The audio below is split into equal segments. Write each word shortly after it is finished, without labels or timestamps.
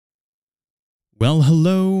Well,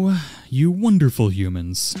 hello, you wonderful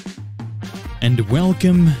humans, and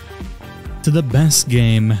welcome to the best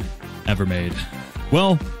game ever made.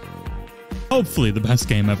 Well, hopefully the best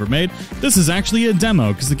game ever made. This is actually a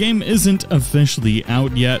demo, because the game isn't officially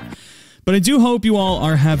out yet, but I do hope you all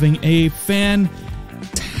are having a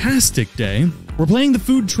fantastic day. We're playing the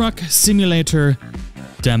Food Truck Simulator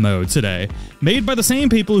demo today, made by the same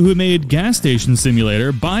people who made Gas Station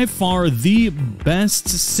Simulator, by far the best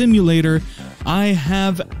simulator I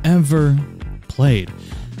have ever played.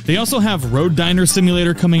 They also have Road Diner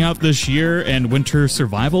Simulator coming out this year and Winter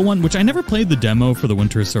Survival one, which I never played the demo for the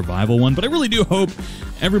Winter Survival one, but I really do hope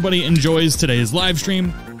everybody enjoys today's live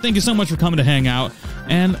stream. Thank you so much for coming to hang out,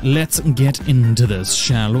 and let's get into this,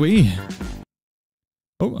 shall we?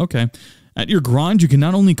 Oh, okay. At your garage, you can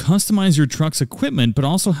not only customize your truck's equipment, but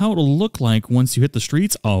also how it'll look like once you hit the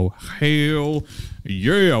streets. Oh, hell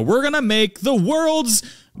yeah. We're gonna make the world's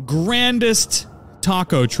grandest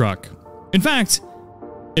taco truck. In fact,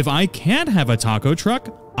 if I can't have a taco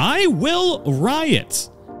truck, I will riot.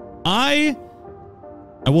 I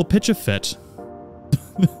will pitch a fit.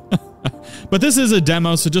 But this is a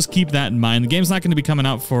demo, so just keep that in mind. The game's not going to be coming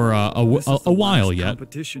out for a while yet.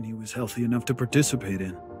 Competition he was healthy enough to participate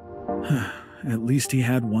in. At least he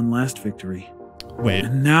had one last victory. Wait.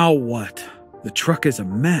 And now what? The truck is a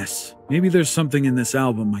mess. Maybe there's something in this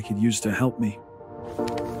album I could use to help me.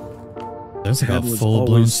 There's like a Ted was full-blown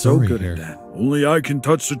always so story good here. at that. Only I can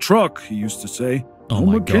touch the truck, he used to say. Oh No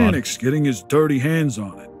my mechanics getting his dirty hands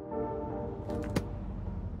on it.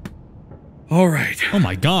 All right. Oh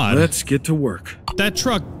my god. Let's get to work. That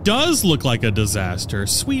truck does look like a disaster.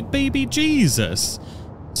 Sweet baby Jesus.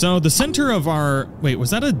 So the center of our... Wait,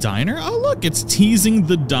 was that a diner? Oh, look, it's teasing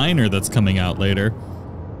the diner that's coming out later.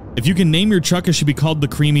 If you can name your truck, it should be called the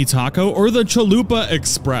Creamy Taco or the Chalupa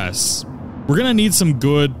Express. We're going to need some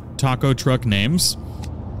good taco truck names.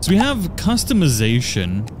 So we have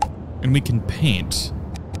customization, and we can paint.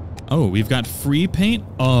 Oh, we've got free paint?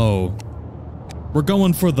 Oh. We're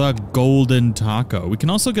going for the golden taco. We can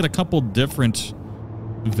also get a couple different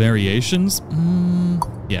variations.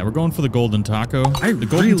 Yeah, we're going for the golden taco. The golden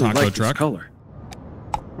really taco like truck. this color.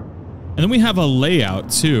 And then we have a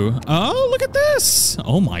layout too. Oh, look at this.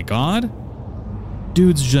 Oh my god.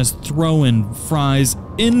 Dude's just throwing fries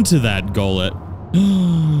into that gullet.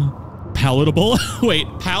 Palatable? Wait,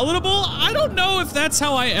 palatable? I don't know if that's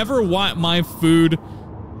how I ever want my food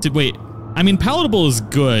to... Wait, I mean, palatable is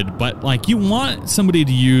good, but like you want somebody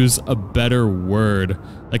to use a better word.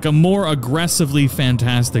 Like a more aggressively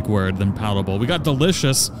fantastic word than palatable. We got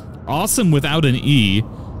delicious, awesome without an E.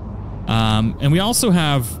 And we also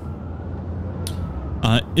have,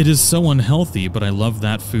 it is so unhealthy, but I love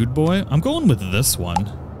that food boy. I'm going with this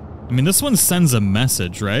one. I mean, this one sends a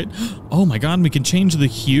message, right? Oh my god, we can change the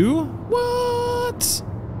hue? What?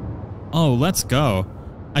 Oh, let's go.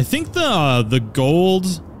 I think the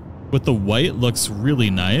gold with the white looks really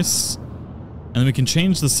nice. And then we can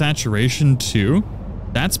change the saturation too.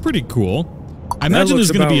 That's pretty cool. I imagine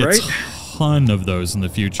there's going to be a ton of those in the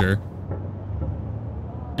future.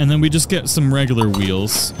 And then we just get some regular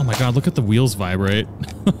wheels. Oh my god, look at the wheels vibrate.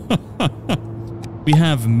 We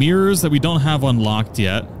have mirrors that we don't have unlocked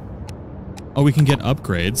yet. Oh, we can get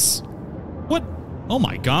upgrades. What? Oh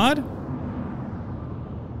my god.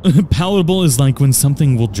 Palatable is like when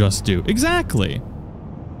something will just do. Exactly.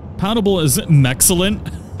 Palatable is excellent.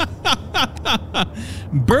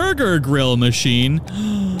 Burger grill machine.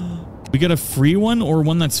 We get a free one or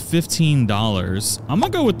one that's $15. I'm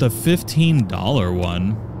gonna go with the $15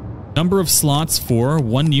 one. Number of slots 4,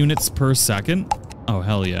 1 units per second. Oh,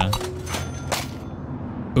 hell yeah.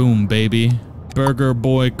 Boom, baby. Burger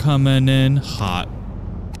boy coming in hot.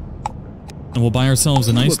 And we'll buy ourselves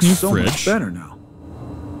a nice new fridge. Much better now.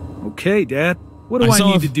 Okay, Dad. What do I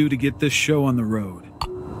need to do to get this show on the road?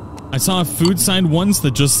 I saw a food sign once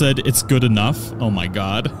that just said, "It's good enough." Oh my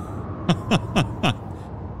god.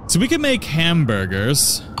 So we can make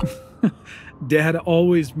hamburgers. Dad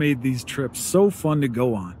always made these trips so fun to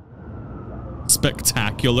go on.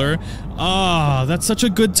 Spectacular. Ah, that's such a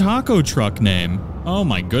good taco truck name. Oh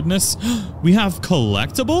my goodness. We have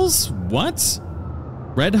collectibles? What?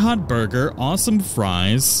 Red Hot Burger, awesome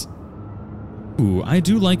fries. Ooh, I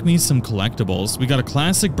do like me some collectibles. We got a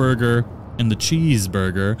classic burger and the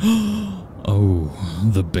cheeseburger. Oh,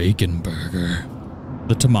 the bacon burger.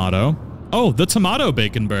 The tomato. Oh, the tomato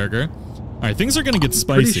bacon burger. All right, things are gonna get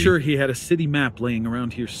spicy. Pretty sure he had a city map laying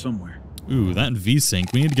around here somewhere. Ooh, that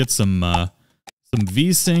V-Sync. We need to get some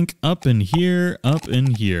V-Sync up in here, up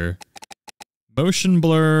in here. Motion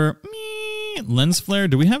blur. Lens flare.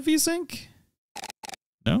 Do we have V-Sync?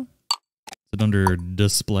 No? Is it under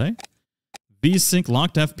display? VSync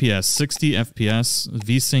locked FPS, 60 FPS,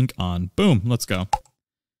 VSync on. Boom, let's go.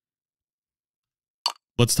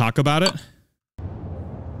 Let's talk about it.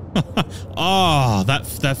 Oh,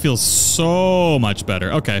 that feels so much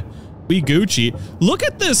better. Okay, we Gucci. Look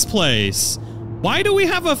at this place. Why do we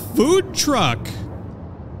have a food truck?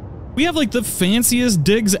 We have like the fanciest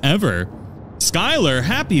digs ever. Skylar,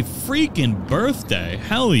 happy freaking birthday.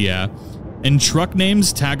 Hell yeah. And truck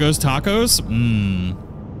names, Tagos Tacos.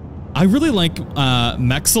 I really like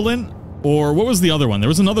Mexcellent, or what was the other one? There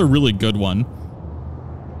was another really good one.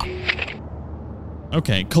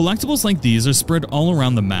 Okay, collectibles like these are spread all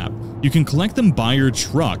around the map. You can collect them by your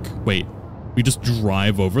truck. Wait, we just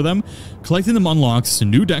drive over them? Collecting them unlocks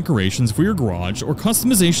new decorations for your garage or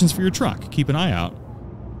customizations for your truck. Keep an eye out.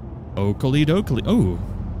 Oakley dokley. Oh,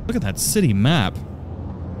 look at that city map.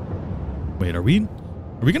 Wait, are we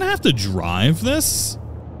gonna have to drive this?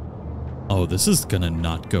 Oh, this is gonna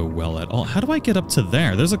not go well at all. How do I get up to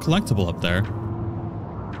there? There's a collectible up there.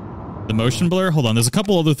 The motion blur? Hold on, there's a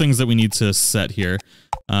couple other things that we need to set here.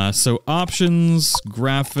 So options,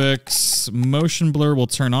 graphics, motion blur will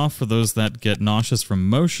turn off for those that get nauseous from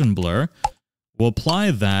motion blur. We'll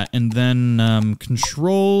apply that, and then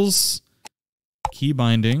controls, key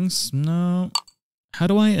bindings. No. How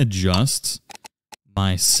do I adjust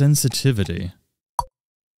my sensitivity?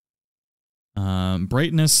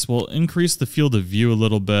 Brightness will increase the field of view a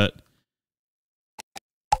little bit.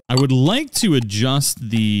 I would like to adjust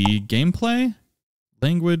the gameplay,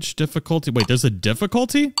 language, difficulty. Wait, there's a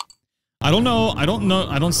difficulty? I don't know. I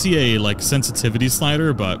don't see a like sensitivity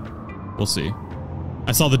slider, but we'll see.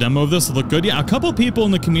 I saw the demo of this. It looked good. Yeah, a couple people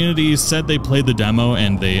in the community said they played the demo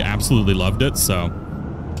and they absolutely loved it. So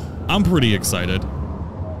I'm pretty excited.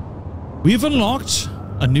 We've unlocked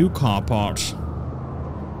a new car part.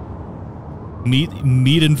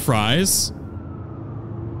 Meat and fries.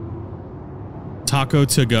 Taco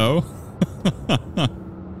to go.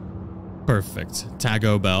 Perfect.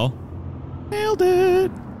 Tago Bell. Nailed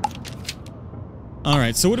it. All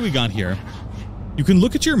right, so what do we got here? You can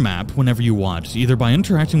look at your map whenever you want, either by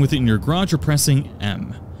interacting with it in your garage or pressing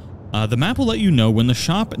M. The map will let you know when the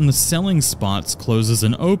shop and the selling spots closes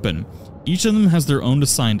and open. Each of them has their own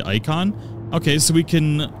assigned icon. Okay, so we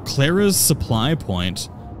can Clara's supply point.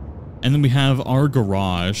 And then we have our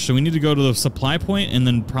garage. So we need to go to the supply point and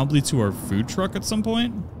then probably to our food truck at some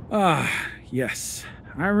point. Ah, yes.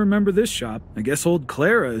 I remember this shop. I guess old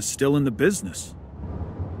Clara is still in the business.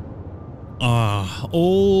 Ah,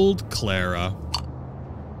 old Clara.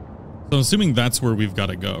 So I'm assuming that's where we've got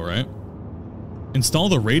to go, right? Install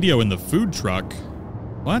the radio in the food truck.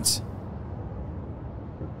 What?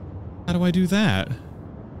 How do I do that?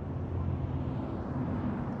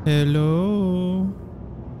 Hello?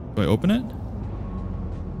 Do I open it?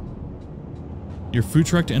 Your food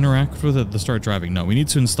truck to interact with it to start driving. No, we need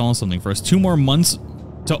to install something first. 2 more months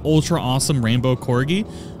to ultra awesome rainbow corgi.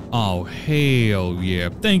 Oh, hell yeah.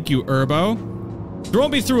 Thank you, Urbo.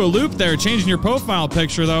 Throwing me through a loop there, changing your profile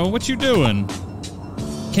picture, though. What you doing?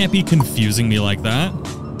 Can't be confusing me like that.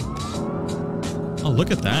 Oh,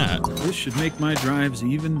 look at that. This should make my drives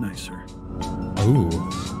even nicer. Ooh.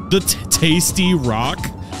 The tasty rock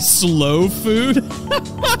slow food.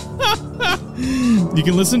 You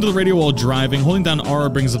can listen to the radio while driving. Holding down R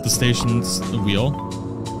brings up the station's wheel.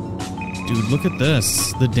 Dude, look at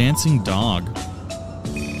this. The dancing dog.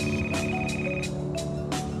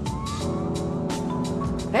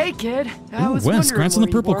 Hey, kid. I was Wes, wondering congrats on the where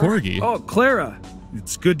you purple were. corgi. Oh, Clara.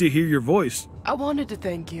 It's good to hear your voice. I wanted to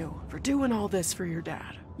thank you for doing all this for your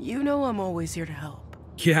dad. You know I'm always here to help.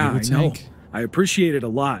 Yeah, I know. I appreciate it a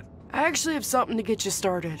lot. I actually have something to get you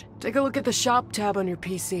started. Take a look at the shop tab on your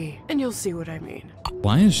PC, and you'll see what I mean.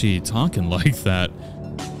 Why is she talking like that?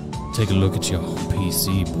 Take a look at your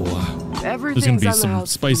PC, boy. Everything's There's gonna be on the some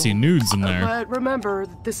house spicy floor. nudes in there. But remember,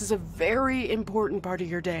 this is a very important part of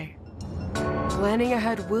your day. Planning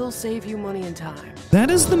ahead will save you money and time. That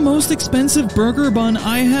is the most expensive burger bun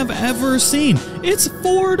I have ever seen. It's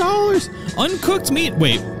 $4. Uncooked meat.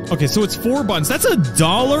 Wait, okay, so it's 4 buns. That's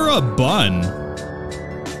 $1 a bun.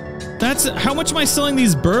 That's how much am I selling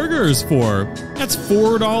these burgers for? That's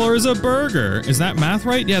 $4 a burger. Is that math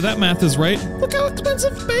right? Yeah, that math is right. Look how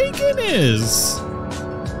expensive bacon is.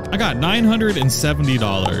 I got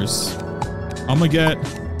 $970. I'm gonna get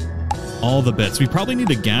all the bits. We probably need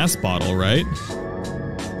a gas bottle, right?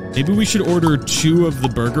 Maybe we should order 2 of the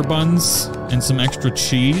burger buns and some extra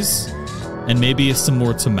cheese and maybe some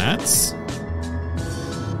more tomatoes.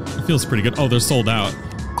 It feels pretty good. Oh, they're sold out.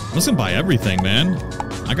 I'm just gonna buy everything, man.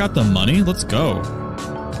 I got the money. Let's go.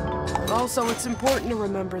 Also, it's important to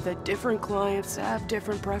remember that different clients have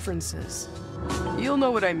different preferences. You'll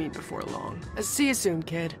know what I mean before long. See you soon,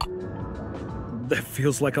 kid. That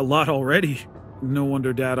feels like a lot already. No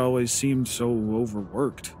wonder Dad always seemed so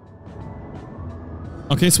overworked.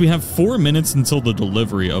 Okay, so we have 4 minutes until the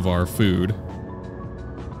delivery of our food.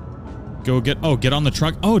 Go get... Oh, get on the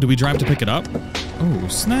truck. Oh, do we drive to pick it up? Oh,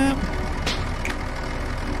 snap.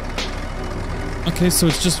 Okay, so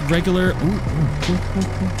it's just regular... Ooh.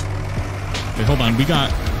 Okay, hold on. We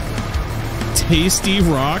got tasty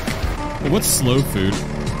rock. What's slow food?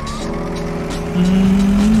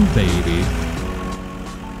 Baby.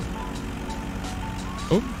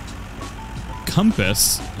 Oh.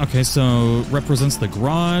 Compass. Okay, so represents the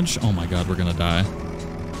garage. Oh my god, we're gonna die.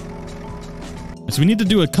 So we need to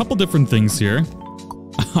do a couple different things here.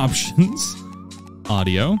 Options.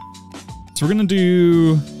 Audio. So we're gonna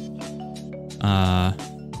do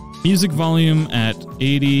music volume at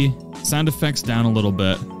 80. Sound effects down a little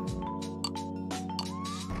bit.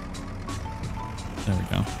 There we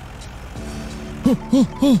go.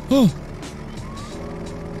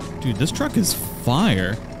 Dude, this truck is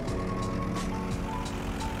fire.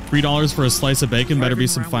 $3 for a slice of bacon. Better be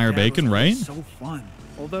some fire bacon, right? So fun.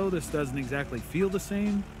 Although this doesn't exactly feel the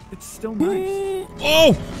same, it's still nice.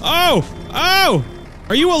 Oh! Oh! Oh!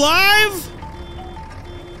 Are you alive?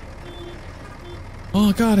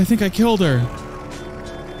 Oh god, I think I killed her.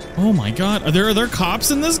 Oh my god. Are there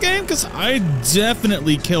cops in this game? Because I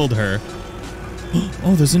definitely killed her.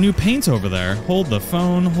 Oh, there's a new paint over there. Hold the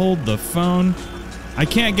phone. Hold the phone. I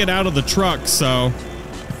can't get out of the truck, so...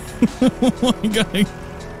 Oh my god.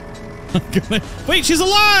 Wait, she's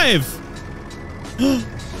alive!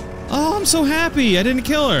 Oh, I'm so happy. I didn't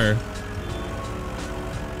kill her.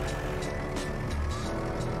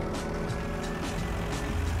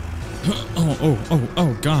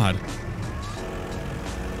 Oh, God.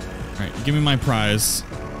 All right, give me my prize.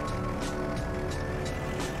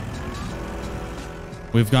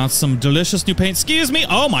 We've got some delicious new paint. Excuse me.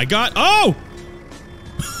 Oh, my God. Oh!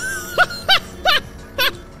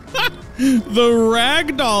 The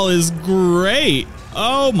ragdoll is great.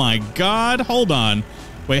 Oh, my God. Hold on.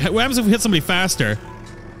 Wait, what happens if we hit somebody faster?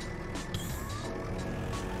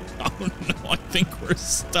 Oh, no. I think we're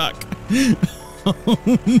stuck. Oh,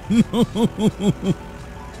 no.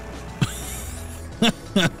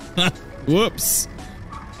 Whoops.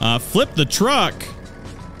 Flip the truck.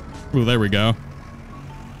 Ooh, there we go.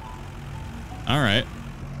 All right.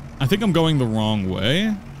 I think I'm going the wrong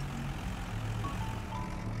way.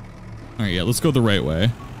 All right, yeah, let's go the right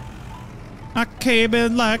way. I came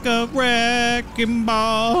in like a wrecking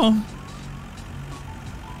ball.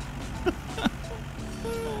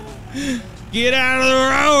 Get out of the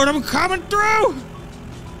road, I'm coming through.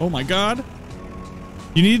 Oh my god.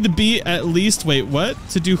 You need to be at least, wait, what?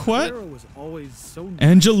 To do what?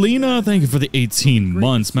 Angelina, thank you for the 18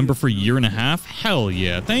 months. Member for a year and a half? Hell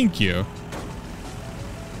yeah, thank you.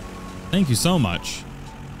 Thank you so much.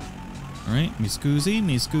 All right, me scoozy,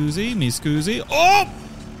 me scoozy, me scoozy. Oh!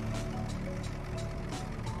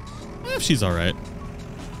 She's all right.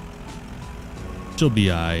 She'll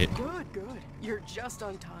be all right. Good, good. You're just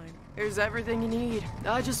on time. Here's everything you need.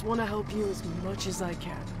 I just want to help you as much as I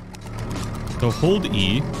can. So hold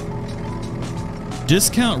E.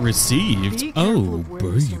 Discount received. Oh,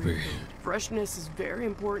 baby. Freshness is very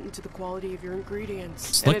important to the quality of your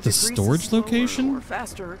ingredients. Select the storage location? Or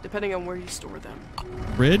faster, depending on where you store them.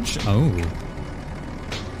 Fridge? Oh.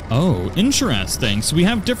 Oh, interesting. So we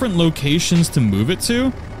have different locations to move it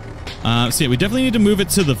to. So yeah, we definitely need to move it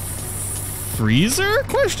to the freezer?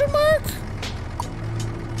 Question mark?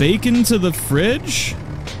 Bacon to the fridge?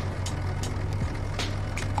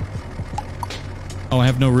 Oh, I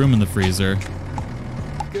have no room in the freezer.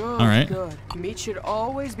 Good, all right. Good. Meat should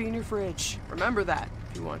always be in your fridge. Remember that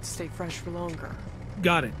if you want to stay fresh for longer.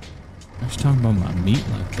 Got it. I was talking about my meat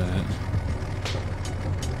like that.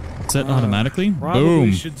 Set automatically? Probably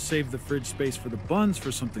Boom. Should save the fridge space for the buns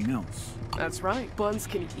for something else. That's right. Buns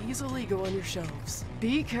can easily go on your shelves.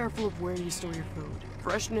 Be careful of where you store your food.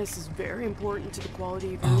 Freshness is very important to the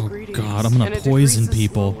quality of your ingredients. Oh god, I'm gonna poison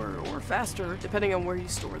people. Or faster, depending on where you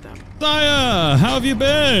store them. Saya, how have you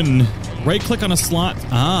been? Right click on a slot.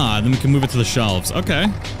 Ah, then we can move it to the shelves. Okay.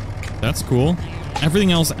 That's cool.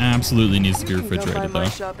 Everything else absolutely needs to be refrigerated, though. You can come by my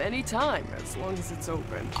though. shop anytime, as long as it's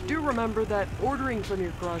open. Do remember that ordering from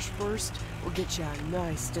your garage first will get you a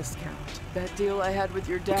nice discount. That deal I had with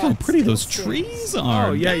your dad. Look how pretty those stands. trees are.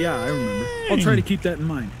 Oh, yeah, I remember. I'll try to keep that in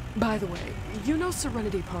mind. By the way, you know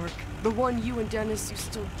Serenity Park? The one you and Dennis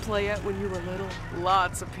used to play at when you were little?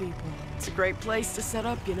 Lots of people. It's a great place to set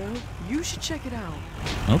up, you know? You should check it out.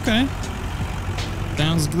 Okay.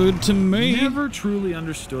 Sounds good to me. Never truly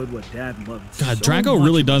understood what Dad loved. God, so Drago much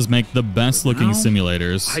really about. does make the best looking Now,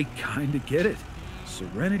 simulators. I kinda get it.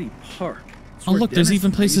 Serenity Park. It's Oh, where look, there's Dennis even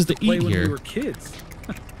and I places used to play eat when here. We were kids.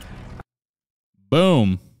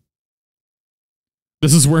 Boom.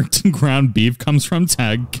 This is where ground beef comes from.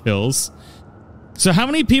 Tag kills. So how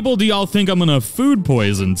many people do y'all think I'm gonna food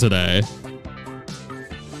poison today?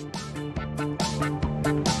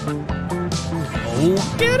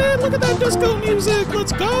 Oh, get it! Look at that disco music!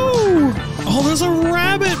 Let's go! Oh, there's a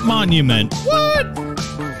rabbit monument! What?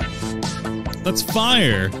 That's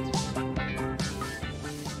fire.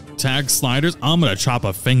 Tag sliders? I'm gonna chop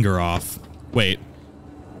a finger off. Wait.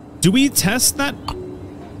 Do we test that?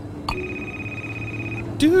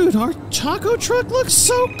 Dude, our Choco truck looks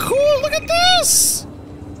so cool! Look at this!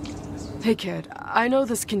 Hey kid, I know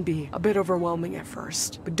this can be a bit overwhelming at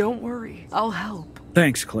first, but don't worry, I'll help.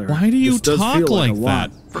 Thanks, Clara. Why do you This does talk feel like a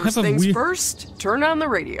lot. that? First things first, turn on the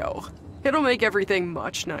radio. It'll make everything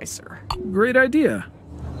much nicer. Great idea.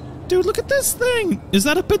 Dude, look at this thing! Is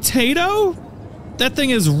that a potato? That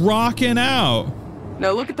thing is rocking out.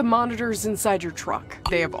 Now look at the monitors inside your truck.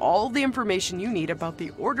 They have all the information you need about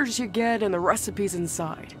the orders you get and the recipes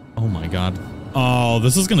inside. Oh my god. Oh,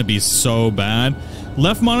 this is gonna be so bad.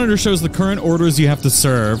 Left monitor shows the current orders you have to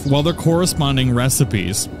serve, while their corresponding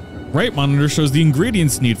recipes. Right monitor shows the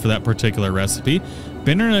ingredients needed for that particular recipe.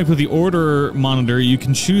 Interconnect with the order monitor, you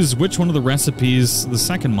can choose which one of the recipes the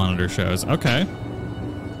second monitor shows. Okay.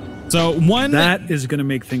 So one That is going to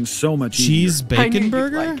make things so much cheese easier. I knew bacon you'd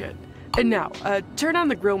burger? like it. And now, turn on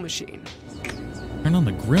the grill machine. Turn on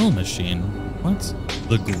the grill machine. What?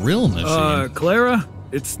 The grill machine? Clara,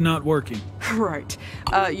 it's not working. Right.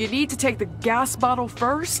 You need to take the gas bottle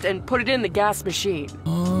first and put it in the gas machine.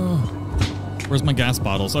 Oh. Where's my gas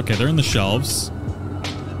bottles? Okay, they're in the shelves.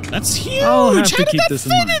 That's huge! I'll have to How did keep that this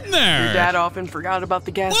in fit mind. in there? Your dad often forgot about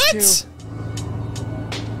the gas What? too.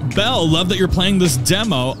 Belle, love that you're playing this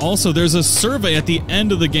demo. Also, there's a survey at the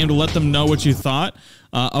end of the game to let them know what you thought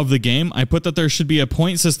of the game. I put that there should be a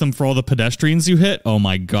point system for all the pedestrians you hit. Oh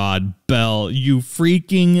my god, Belle, you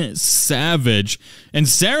freaking savage. And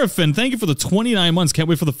Seraphin, thank you for the 29 months. Can't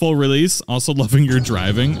wait for the full release. Also loving your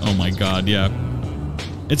driving. Oh my god, yeah.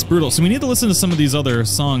 It's brutal. So we need to listen to some of these other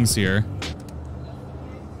songs here.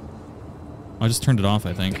 I just turned it off,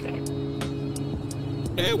 I think.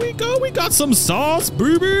 There we go. We got some sauce,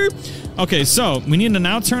 baby. Okay, so we need to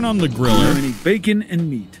now turn on the griller. We need bacon and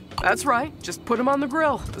meat. That's right. Just put them on the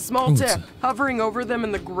grill. A small Ooh, tip. Hovering over them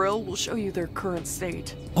in the grill will show you their current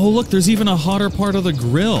state. Oh, look, there's even a hotter part of the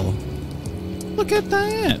grill. Look at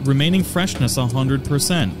that. Remaining freshness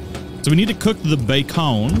 100%. So we need to cook the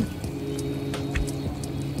bacon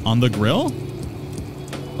on the grill?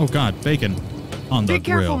 Oh god, bacon on the Be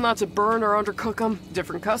careful grill. not to burn or undercook them.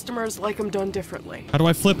 Different customers like them done differently. How do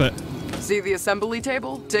I flip it? See the assembly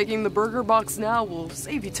table? Taking the burger box now will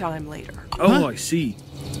save you time later. Oh, Huh? I see.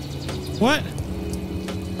 What?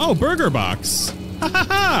 Oh, burger box. Ha ha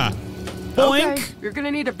ha. Boink. Okay, you're gonna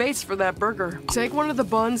need a base for that burger. Take one of the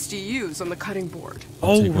buns to use on the cutting board.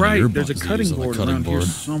 Oh, take one of your right. There's a buns to cutting use on the board cutting around here board.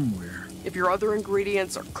 somewhere. If your other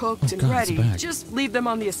ingredients are cooked and God, it's ready, back. just leave them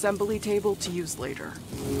on the assembly table to use later.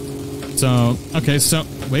 So, okay, so,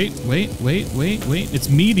 wait. It's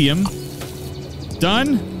medium.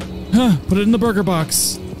 Done? Huh, put it in the burger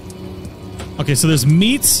box. Okay, so there's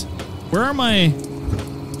meat. Where are my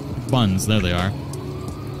buns? There they are.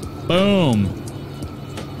 Boom.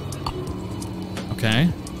 Okay.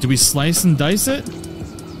 Do we slice and dice it?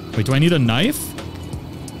 Wait, do I need a knife?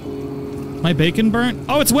 My bacon burnt?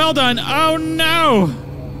 Oh, it's well done. Oh, no.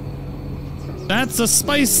 That's a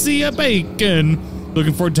spicy bacon.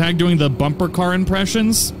 Looking forward to Tag doing the bumper car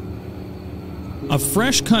impressions. A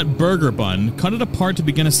fresh cut burger bun. Cut it apart to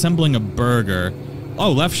begin assembling a burger.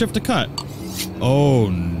 Oh, left shift to cut. Oh,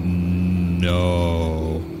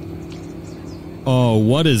 no. Oh,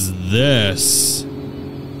 what is this?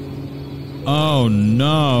 Oh,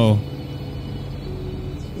 no.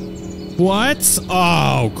 What?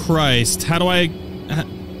 Oh, Christ. How do I...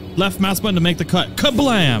 Left mouse button to make the cut.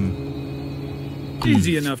 Kablam!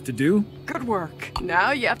 Easy enough to do. Good work.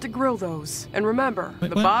 Now you have to grill those. And remember, Wait,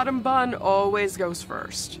 the what? bottom bun always goes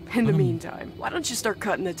first. In the meantime, why don't you start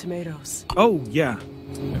cutting the tomatoes? Oh, yeah.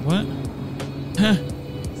 Wait, what? Huh.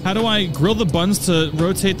 How do I grill the buns to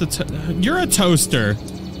rotate the... You're a toaster.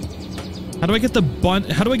 How do I get the bun...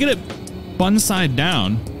 How do I get it bun side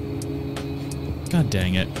down? God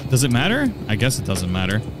dang it. Does it matter? I guess it doesn't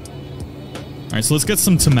matter. Alright, so let's get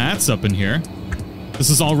some tomats up in here. This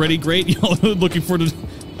is already great. Y'all looking forward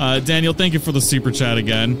to... Daniel, thank you for the super chat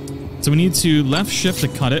again. So we need to left shift to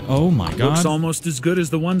cut it. Oh my god. Looks almost as good as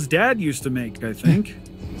the ones Dad used to make, I think.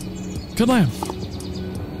 Kablam.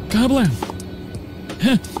 Kablam.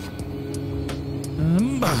 Heh.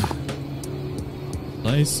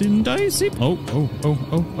 Slice and dicey. Oh.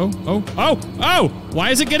 Why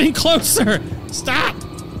is it getting closer? Stop.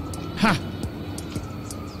 Ha.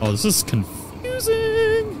 Oh, this is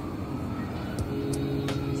confusing.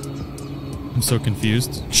 I'm so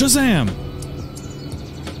confused. Shazam.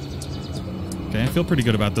 Okay, I feel pretty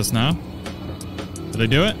good about this now. Did I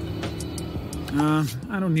do it? I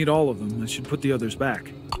don't need all of them. I should put the others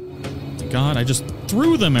back. God, I just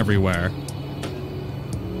threw them everywhere.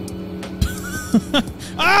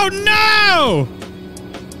 Oh no!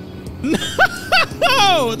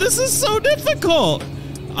 No! This is so difficult!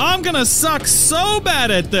 I'm gonna suck so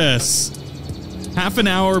bad at this! Half an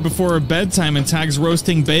hour before bedtime and Tag's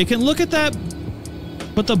roasting bacon. Look at that!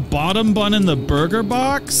 But the bottom bun in the burger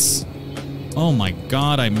box? Oh my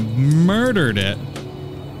god, I murdered it.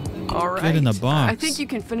 Alright. Get in the box. I think you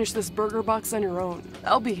can finish this burger box on your own.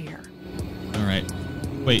 I'll be here. Alright.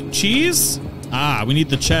 Wait, cheese? Ah, we need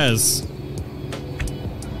the ches.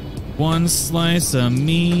 One slice of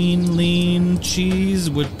mean, lean cheese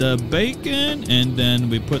with the bacon, and then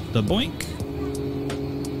we put the boink.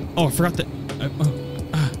 Oh, I forgot the...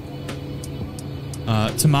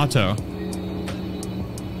 tomato.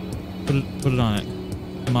 Put it on it.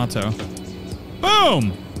 Tomato.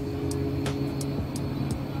 Boom!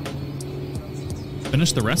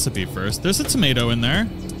 Finish the recipe first. There's a tomato in there.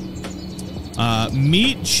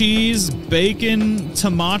 Meat, cheese, bacon,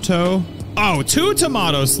 tomato. Oh, 2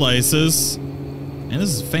 tomato slices. Man,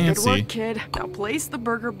 this is fancy. Good work, kid. Now place the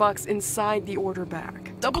burger box inside the order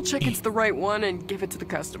bag. Double check it's the right one and give it to the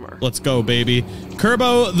customer. Let's go, baby.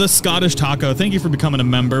 Kerbo the Scottish Taco, thank you for becoming a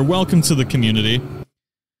member. Welcome to the community.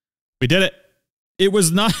 We did it. It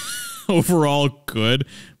was not overall good.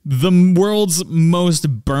 The world's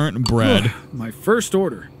most burnt bread. My first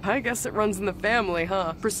order. I guess it runs in the family,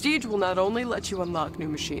 huh? Prestige will not only let you unlock new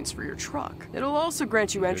machines for your truck, it'll also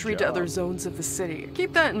grant you entry to other zones of the city.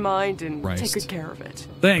 Keep that in mind and take good care of it.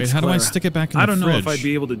 Thanks, Wait, how Clara. do I stick it back in the I don't know fridge? if I'd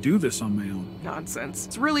be able to do this on my own. Nonsense.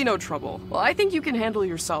 It's really no trouble. Well, I think you can handle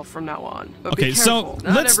yourself from now on. But Okay, be so careful.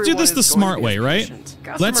 Not let's do everyone this the is going smart to be way, as right? patient.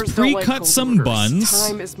 Let's Customers don't like pre-cut cold some orders. buns.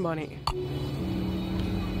 Time is money.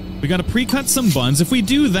 We gotta pre-cut some buns. If we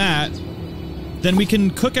do that, then we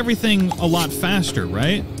can cook everything a lot faster,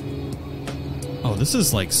 right? Oh, this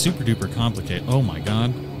is like super duper complicated. Oh my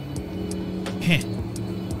god. Heh.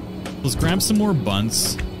 Let's grab some more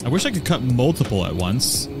buns. I wish I could cut multiple at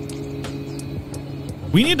once.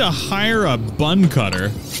 We need to hire a bun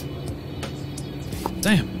cutter.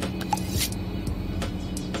 Damn.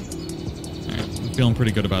 Alright, I'm feeling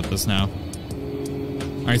pretty good about this now.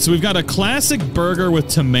 Alright, so we've got a classic burger with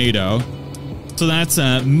tomato. So that's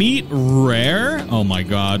a meat rare, oh my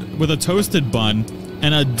god, with a toasted bun,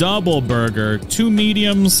 and a double burger, 2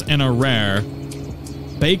 mediums and a rare.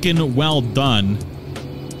 Bacon well done.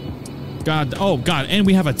 God, oh god, and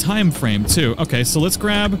we have a time frame too. Okay, so let's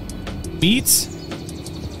grab meat.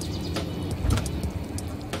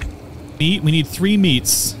 Meat, we need 3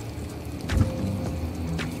 meats.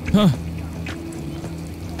 Huh.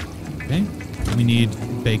 Okay, we need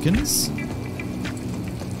bacons.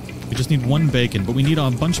 We just need 1 bacon, but we need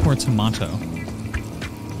a bunch more tomato.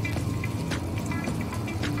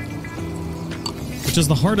 Which is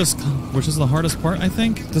the hardest part, I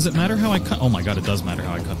think. Does it matter how I cut? Oh my god, it does matter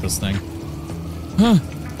how I cut this thing. Huh.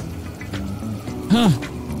 Huh.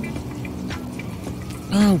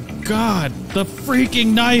 Oh god, the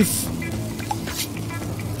freaking knife.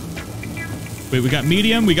 Wait, we got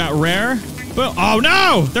medium, we got rare. But oh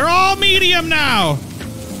no, they're all medium now.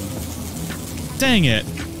 Dang it.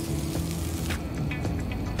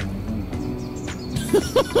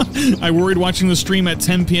 I worried watching the stream at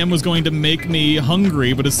 10 p.m. was going to make me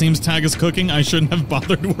hungry, but it seems Tag is cooking. I shouldn't have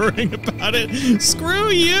bothered worrying about it. Screw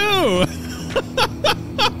you!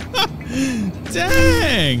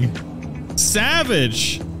 Dang!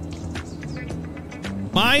 Savage!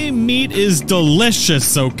 My meat is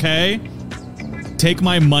delicious, okay? Take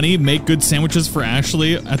my money, make good sandwiches for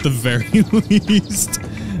Ashley at the very least.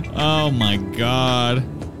 Oh my god.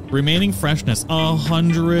 Remaining freshness,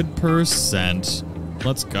 100%.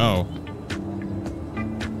 Let's go.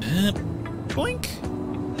 Boink.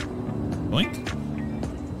 Boink.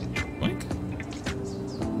 Boink.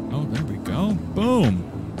 Oh, there we go. Boom.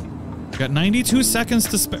 Got 92 seconds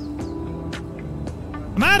to spare.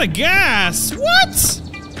 I'm out of gas. What?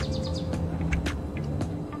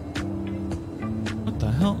 What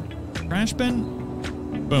the hell? Trash bin?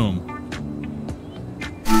 Boom.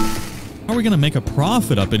 How are we gonna make a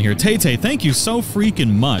profit up in here? Tay-Tay, thank you so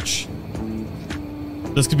freaking much.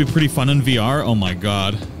 This could be pretty fun in VR. Oh my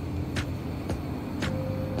god.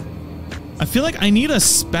 I feel like I need a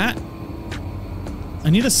spatula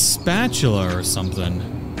or something.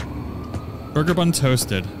 Burger bun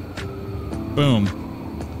toasted. Boom.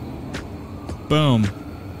 Boom.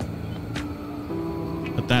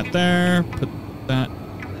 Put that there. Put that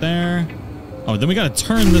there. Oh, then we gotta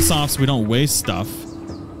turn this off so we don't waste stuff.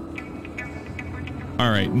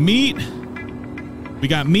 Alright, meat. We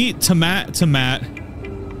got meat, tomat.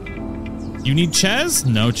 You need ches?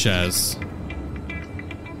 No ches.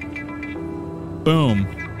 Boom.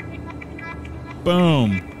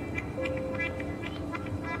 Boom.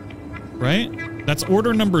 Right? That's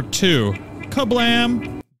order number 2.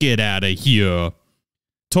 Kablam! Get out of here.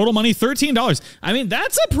 Total money, $13. I mean,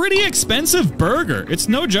 that's a pretty expensive burger. It's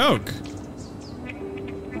no joke.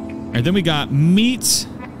 Alright, then we got meat.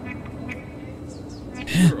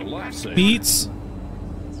 Meats.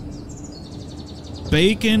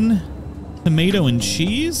 Bacon. Tomato and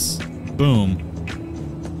cheese. Boom.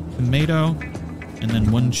 Tomato. And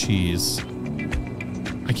then 1 cheese.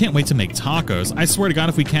 I can't wait to make tacos. I swear to God,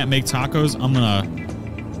 if we can't make tacos, I'm gonna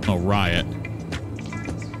riot.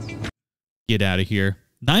 Get out of here.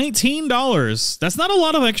 $19. That's not a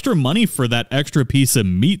lot of extra money for that extra piece of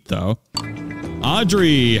meat, though.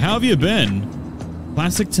 Audrey, how have you been?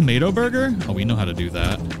 Classic tomato burger? Oh, we know how to do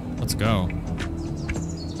that. Let's go.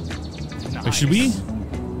 Nice. Wait,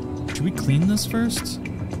 should we clean this first?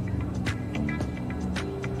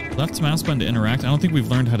 Left mouse button to interact. I don't think we've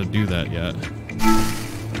learned how to do that yet.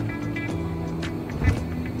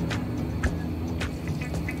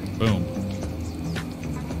 Boom.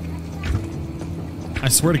 I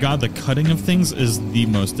swear to God, the cutting of things is the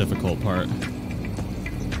most difficult part.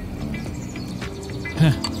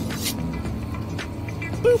 Huh.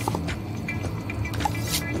 Boop.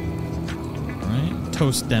 Alright,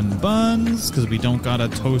 toast them buns, because we don't gotta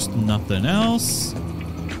toast nothing else.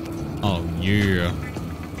 Oh, yeah.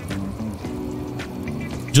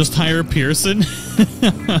 Just hire Pearson?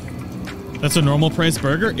 That's a normal price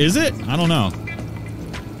burger? Is it? I don't know.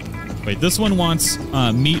 Wait, this one wants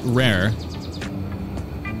meat rare.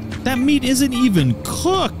 That meat isn't even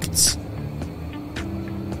cooked!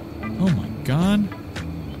 Oh my god.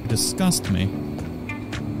 You disgust me.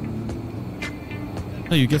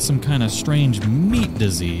 Oh, you get some kind of strange meat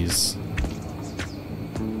disease.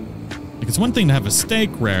 Like, it's one thing to have a steak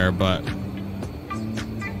rare, but...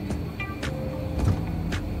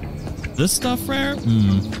 this stuff rare?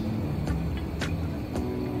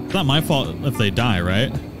 It's not my fault if they die,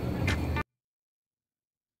 right?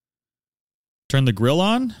 Turn the grill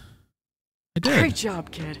on? I did. Great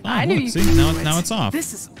job, kid. Oh, I knew look, you see? could do Now it. it's off.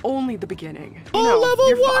 This is only the beginning. Oh, You know, level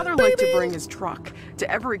your 1, father liked to baby! bring his truck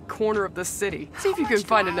to every corner of the city. See if you can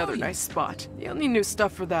find another nice spot. You'll need new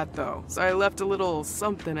stuff for that, though. So I left a little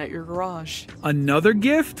something at your garage. Another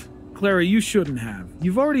gift? Clara, you shouldn't have.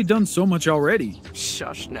 You've already done so much already.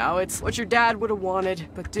 Shush now, it's what your dad would have wanted,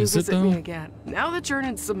 but do visit me again. Now that you're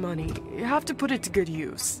earning some money, you have to put it to good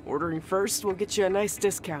use. Ordering first will get you a nice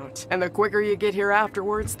discount, and the quicker you get here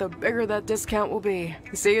afterwards, the bigger that discount will be.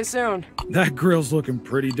 See you soon. That grill's looking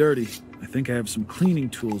pretty dirty. I think I have some cleaning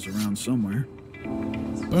tools around somewhere.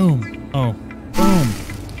 Boom. Oh, boom.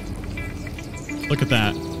 Look at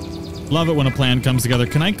that. Love it when a plan comes together.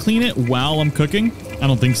 Can I clean it while I'm cooking? I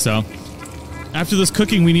don't think so. After this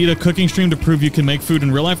cooking, we need a cooking stream to prove you can make food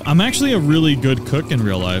in real life. I'm actually a really good cook in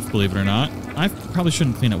real life, believe it or not. I probably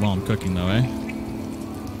shouldn't clean it while I'm cooking, though, eh?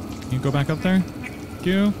 Can you go back up there? Thank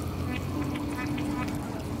you.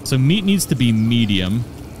 So meat needs to be medium.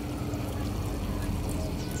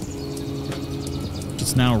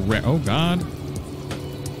 Just now rare. Oh, God.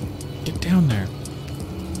 Get down there.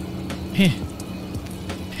 Heh.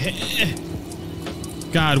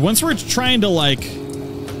 God, once we're trying to, like,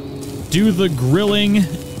 do the grilling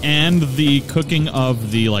and the cooking of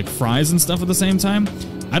the, like, fries and stuff at the same time,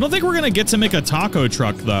 I don't think we're gonna get to make a taco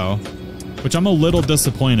truck, though, which I'm a little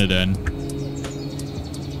disappointed in.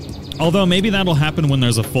 Although, maybe that'll happen when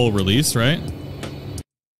there's a full release, right?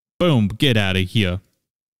 Boom, get out of here.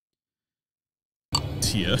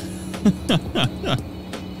 Tia.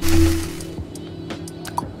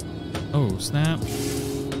 Oh, snap.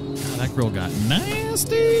 God, that grill got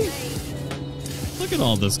nasty. Look at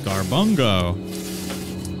all this garbungo.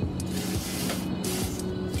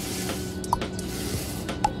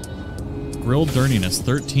 Grill dirtiness,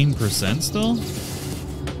 13% still?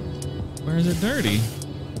 Where is it dirty?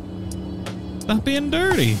 Stop being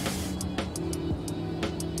dirty.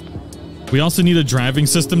 We also need a driving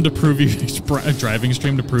system to prove you, a driving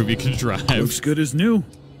stream to prove you can drive. Looks good as new.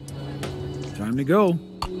 Time to go.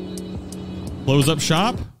 Close up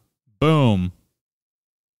shop. Boom.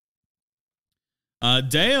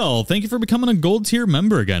 Dale, thank you for becoming a gold tier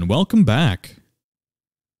member again. Welcome back.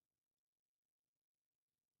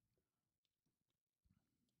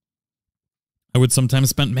 I would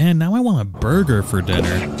sometimes spend, man, now I want a burger for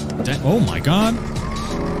dinner. Oh my god.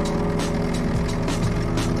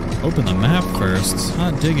 Open the map first.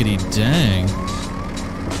 Hot diggity dang.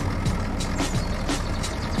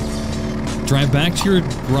 Drive back to your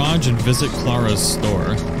garage and visit Clara's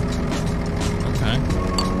store. Okay.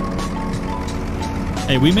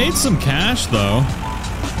 Hey, we made some cash, though.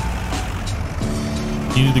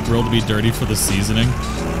 You need the grill to be dirty for the seasoning.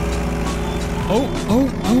 Oh,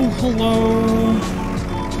 hello.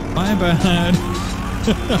 My bad.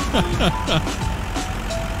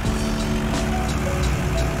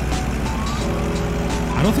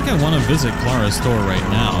 I don't think I want to visit Clara's store right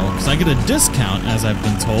now, because I get a discount, as I've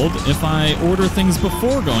been told, if I order things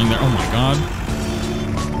before going there. Oh my god.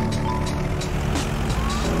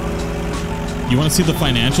 You want to see the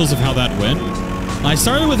financials of how that went? I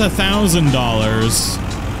started with $1,000.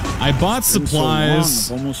 I bought supplies.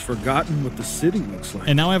 So long, I've almost forgotten what the city looks like.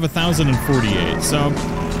 And now I have 1,048. So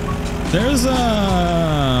there's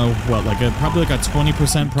probably like a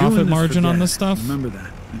 20% profit margin on this stuff. Remember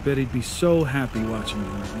that. I bet he'd be so happy watching you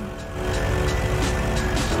right now.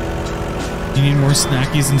 You need more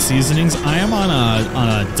snackies and seasonings? I am on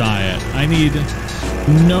a diet. I need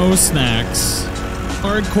no snacks.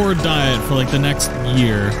 Hardcore diet for like the next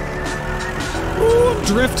year. Ooh, I'm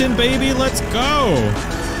drifting, baby. Let's go.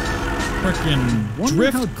 Frickin'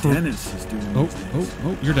 drift. How Dennis is doing. Oh,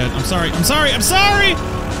 you're dead. I'm sorry. I'm sorry.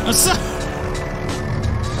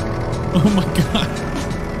 Oh my god.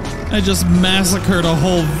 I just massacred a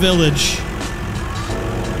whole village.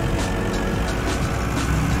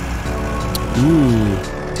 Ooh.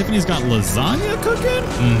 Tiffany's got lasagna cooking?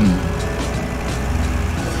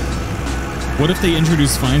 What if they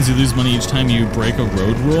introduce fines? You lose money each time you break a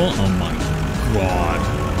road rule? Oh my god.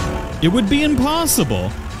 It would be impossible.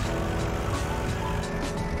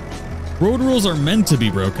 Road rules are meant to be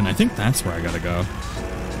broken. I think that's where I gotta go.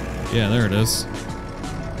 Yeah, there it is.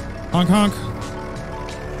 Honk honk.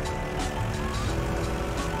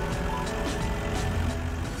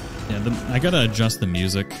 Yeah, I gotta adjust the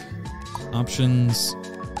music options.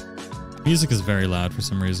 Music is very loud for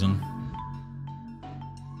some reason.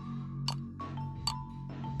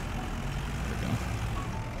 There we go.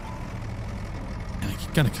 I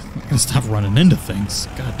gotta stop running into things.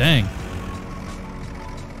 God dang.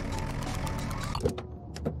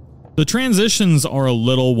 The transitions are a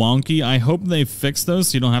little wonky. I hope they fix those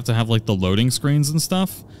so you don't have to have like the loading screens and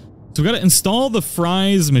stuff. So we gotta install the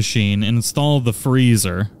fries machine and install the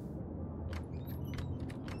freezer.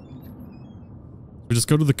 We just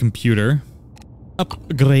go to the computer.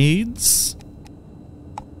 Upgrades.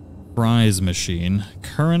 Fries machine.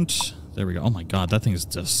 Current. There we go. Oh my god, that thing is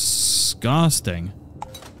disgusting.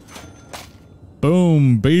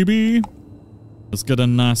 Boom, baby. Let's get a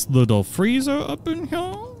nice little freezer up in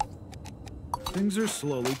here. Things are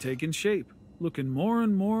slowly taking shape, looking more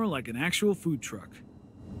and more like an actual food truck.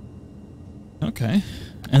 Okay.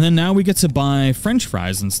 And then now we get to buy French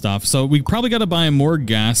fries and stuff. So we probably got to buy more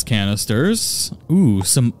gas canisters. Ooh,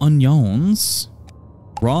 some onions.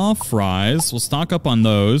 Raw fries. We'll stock up on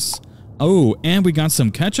those. Oh, and we got some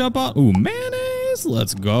ketchup. Ooh, mayonnaise.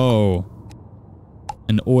 Let's go.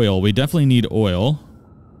 And oil. We definitely need oil.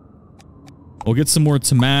 We'll get some more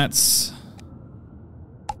tomatoes.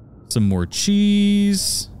 Some more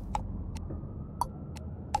cheese. I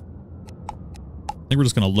think we're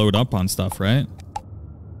just going to load up on stuff, right?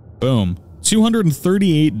 Boom.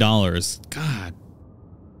 $238. God.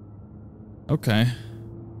 Okay.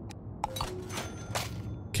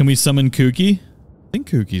 Can we summon Kooky? I think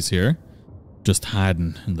Kooky's here. Just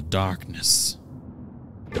hiding in the darkness.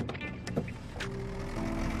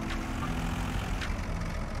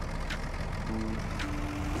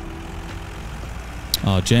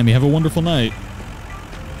 Oh, Jamie, have a wonderful night.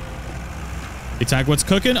 Hey, Tag, what's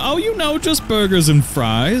cooking? Oh, you know, just burgers and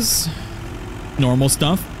fries. Normal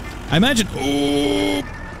stuff. I imagine...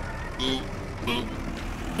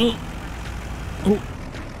 Oh,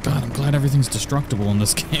 God, I'm glad everything's destructible in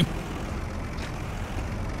this game.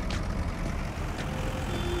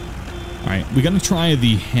 Alright, we gotta try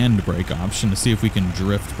the handbrake option to see if we can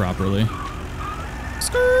drift properly.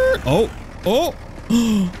 Skirt! Oh! Oh!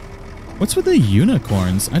 What's with the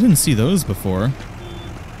unicorns? I didn't see those before.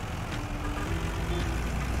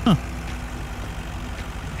 Huh.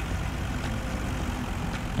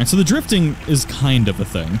 Alright, so the drifting is kind of a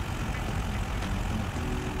thing.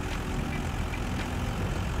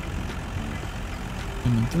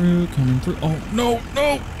 Coming through, coming through. Oh, no,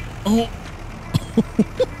 no. Oh.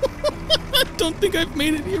 I don't think I've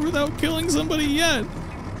made it here without killing somebody yet.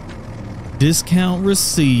 Discount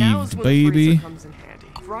received, baby. Comes in handy.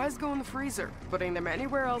 Fries go in the freezer. Putting them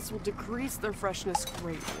anywhere else will decrease their freshness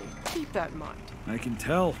greatly. Keep that in mind. I can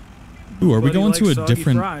tell. Ooh, are we going to a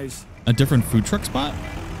different food truck spot?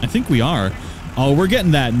 I think we are. Oh, we're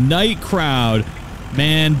getting that night crowd.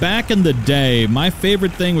 Man, back in the day, my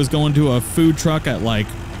favorite thing was going to a food truck at like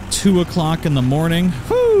 2 o'clock in the morning.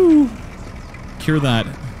 Whoo! Cure that.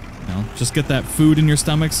 You know, just get that food in your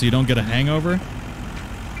stomach so you don't get a hangover.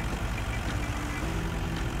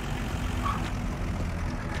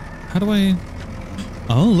 How do I...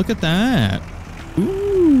 Oh, look at that.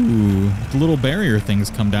 Ooh, the little barrier things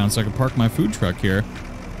come down so I can park my food truck here.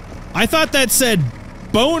 I thought that said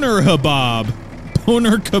boner kebab.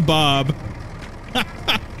 Boner kebab.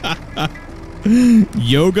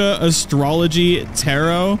 Yoga, astrology,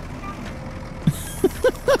 tarot.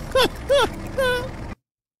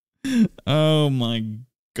 Oh my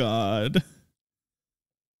God.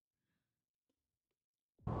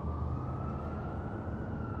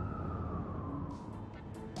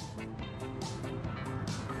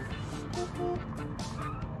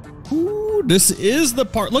 Ooh, this is the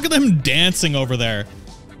part. Look at them dancing over there.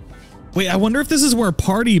 Wait, I wonder if this is where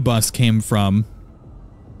Party Bus came from.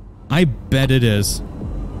 I bet it is.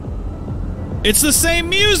 It's the same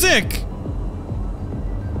music!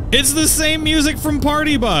 It's the same music from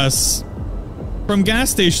Party Bus. From Gas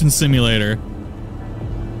Station Simulator.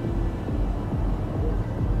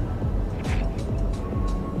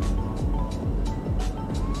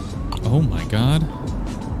 Oh my God.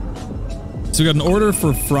 So we got an order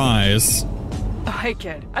for fries. Hi,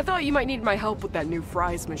 kid. I thought you might need my help with that new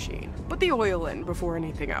fries machine. Put the oil in before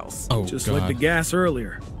anything else. Oh, just God. like the gas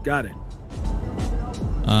earlier. Got it.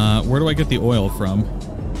 Where do I get the oil from?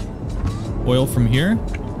 Oil from here?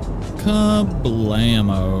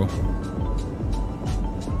 Kablamo.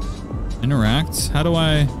 Interact. How do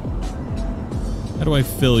I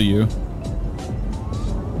fill you?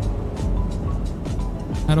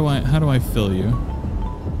 How do I fill you?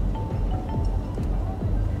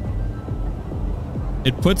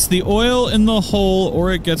 It puts the oil in the hole,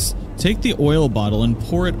 or it gets... Take the oil bottle and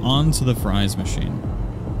pour it onto the fries machine.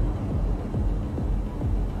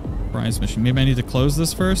 Fries machine. Maybe I need to close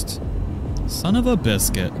this first? Son of a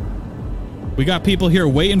biscuit. We got people here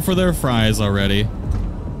waiting for their fries already.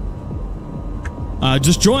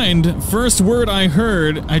 Just joined. First word I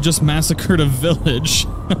heard, I just massacred a village.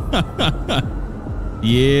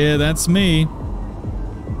 Yeah, that's me.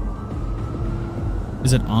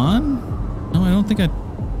 Is it on? No, I don't think I...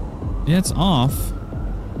 Yeah, it's off.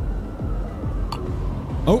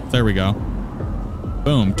 Oh, there we go.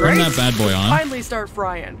 Boom. Turn that bad boy on. Finally start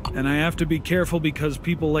frying. And I have to be careful because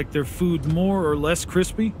people like their food more or less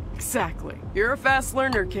crispy? Exactly. You're a fast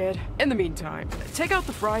learner, kid. In the meantime, take out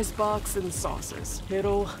the fries box and sauces.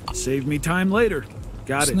 It'll... Save me time later.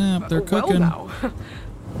 Got it. Snap, they're cooking. Well now.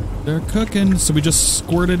 They're cooking. So we just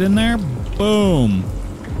squirt it in there. Boom.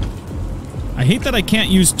 I hate that I can't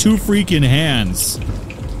use 2 freaking hands.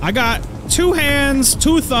 I got 2 hands,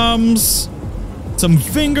 2 thumbs, some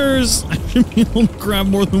fingers. I should be able to grab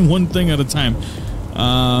more than one thing at a time.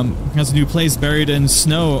 Has a new place buried in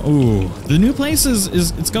snow. Ooh, the new place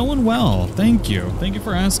it's going well. Thank you. Thank you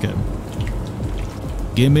for asking.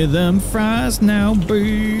 Give me them fries now,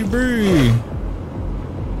 baby.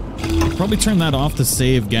 Probably turn that off to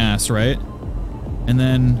save gas, right? And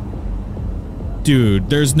then... Dude,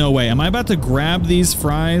 there's no way. Am I about to grab these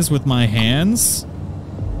fries with my hands?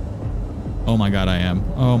 Oh my God, I am.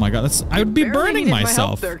 Oh my God, I would be burning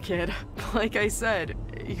myself. My help there, kid. Like I said,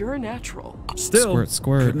 you're a natural. Still, squirt,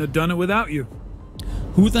 squirt. Couldn't have done it without you.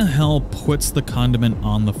 Who the hell puts the condiment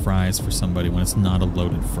on the fries for somebody when it's not a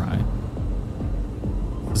loaded fry?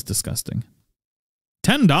 It's disgusting.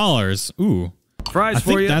 $10. Ooh. Fries I for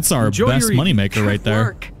think you. that's our Enjoy best your moneymaker right there.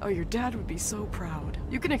 Work. Oh, your dad would be so proud.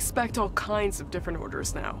 You can expect all kinds of different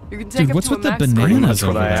orders now. You can take Dude, up what's to with a the maximum. bananas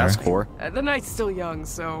over what I there? asked for. The night's still young,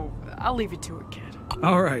 so I'll leave you to it, kid.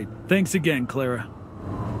 All right. Thanks again, Clara.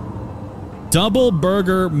 Double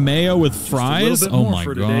burger mayo with fries? Just a little bit Oh more my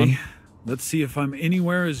for God. today. Let's see if I'm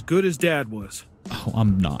anywhere as good as Dad was. Oh,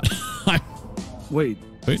 I'm not. Wait,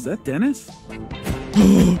 is that Dennis?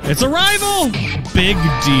 It's a rival! Big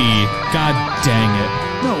D. God dang it.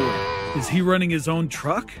 No way. Is he running his own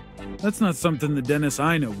truck? That's not something the Dennis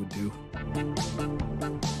I know would do.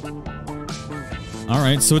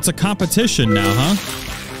 Alright, so it's a competition now,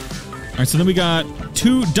 huh? Alright, so then we got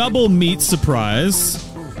 2 double meat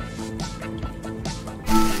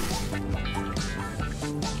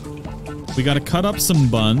We gotta cut up some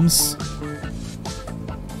buns.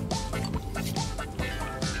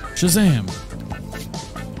 Shazam!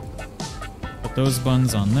 Put those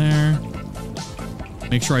buns on there.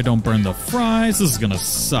 Make sure I don't burn the fries. This is gonna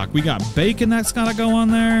suck. We got bacon that's gotta go on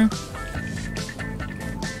there.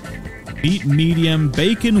 Meat medium,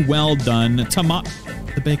 bacon well done.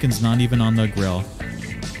 The bacon's not even on the grill.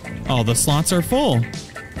 Oh, the slots are full.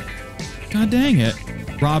 God dang it.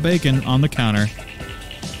 Raw bacon on the counter.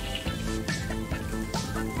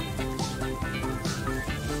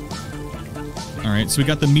 Alright, so we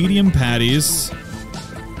got the medium patties.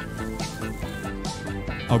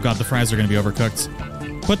 Oh god, the fries are gonna be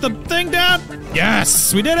overcooked. Put the thing down!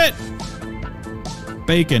 Yes! We did it!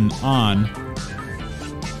 Bacon on.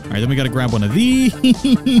 Alright, then we gotta grab one of these.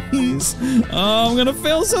 Oh, I'm gonna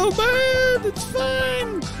fail so bad! It's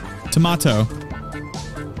fine! Tomato.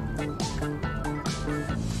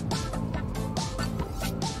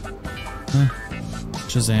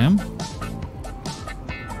 Shazam.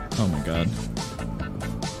 Oh my god.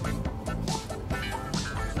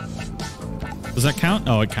 Does that count?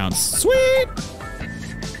 Oh, it counts. Sweet!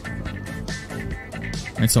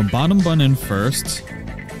 Alright, so bottom bun in first.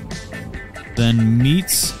 Then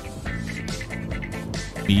meats.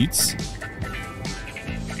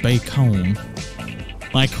 Bacon.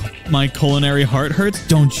 My culinary heart hurts.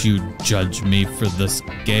 Don't you judge me for this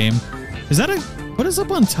game. Is that a... What is up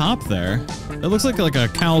on top there? That looks like a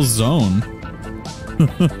calzone.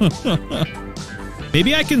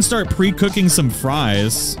 Maybe I can start pre-cooking some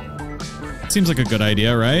fries. Seems like a good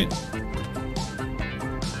idea, right?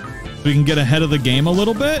 We can get ahead of the game a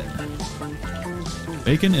little bit.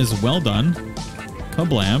 Bacon is well done.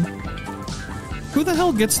 Kablam. Who the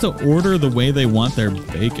hell gets to order the way they want their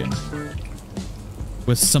bacon?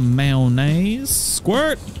 With some mayonnaise?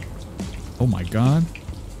 Squirt! Oh my god.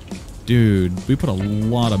 Dude, we put a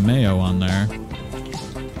lot of mayo on there.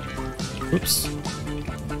 Whoops.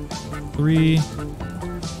 3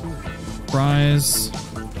 fries.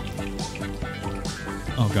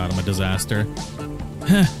 Oh god, I'm a disaster.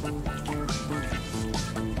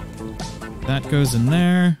 That goes in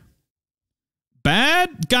there.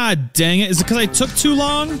 Bad? God dang it. Is it because I took too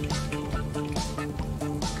long?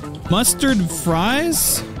 Mustard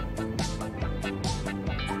fries?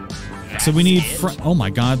 So we need oh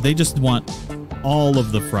my god, they just want all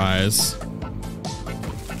of the fries.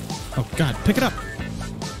 Oh god, pick it up.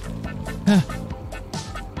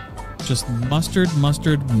 Just mustard,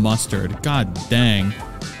 mustard, mustard. God dang.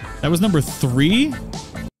 That was number 3?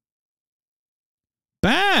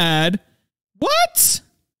 Bad? What?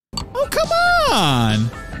 Oh, come on.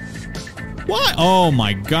 What? Oh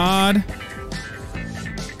my god.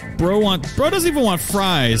 Bro doesn't even want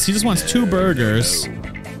fries. He just wants 2 burgers.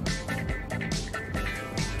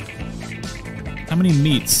 How many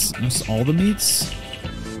meats? That's all the meats?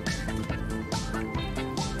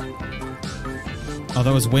 Oh,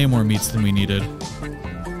 that was way more meats than we needed.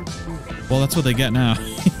 Well, that's what they get now.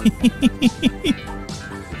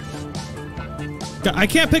 I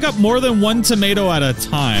can't pick up more than 1 tomato at a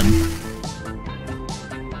time.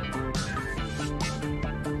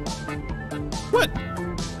 What?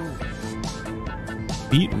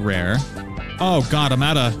 Beet rare. Oh god, I'm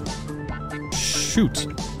out of... Shoot.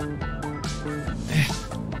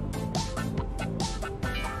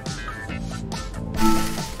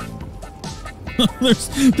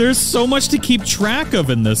 There's so much to keep track of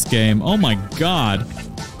in this game. Oh my god.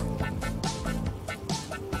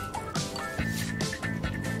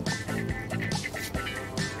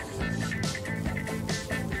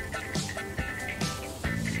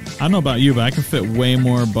 I don't know about you, but I can fit way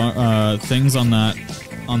more things on that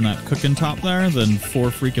cooking top there than 4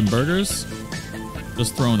 freaking burgers.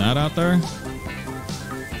 Just throwing that out there.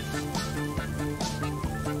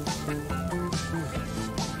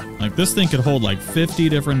 Like, this thing could hold like 50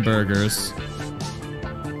 different burgers.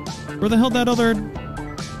 Where the hell did that other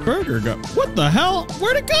burger go? What the hell?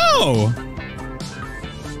 Where'd it go?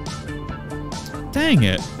 Dang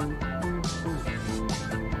it.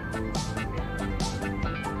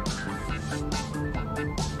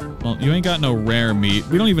 Well, you ain't got no rare meat.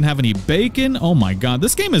 We don't even have any bacon. Oh my god,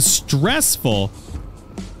 this game is stressful.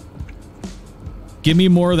 Give me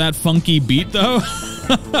more of that funky beat, though.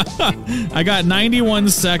 I got 91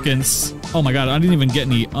 seconds. Oh my god, I didn't even get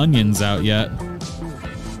any onions out yet.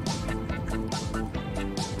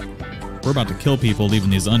 We're about to kill people leaving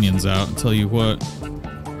these onions out, I'll tell you what.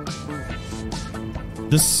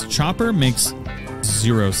 This chopper makes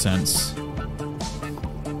 0 sense.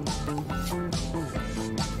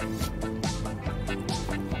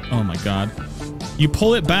 Oh my god. You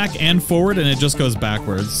pull it back and forward and it just goes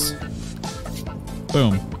backwards.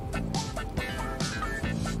 Boom.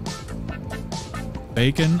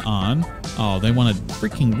 Bacon on. Oh, they wanted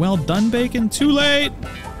freaking well done bacon? Too late!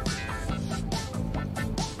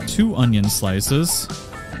 2 onion slices.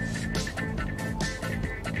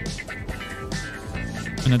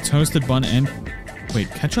 And a toasted bun and... Wait,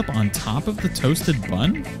 ketchup on top of the toasted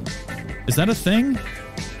bun? Is that a thing?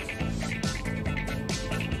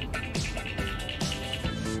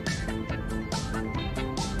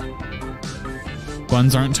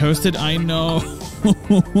 Buns aren't toasted? I know.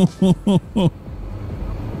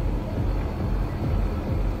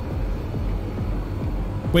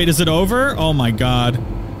 Wait, is it over? Oh my god.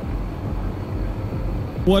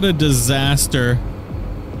 What a disaster.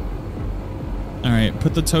 Alright,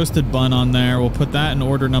 put the toasted bun on there. We'll put that in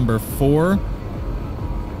order number 4.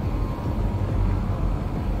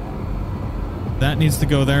 That needs to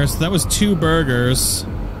go there. So that was 2 burgers.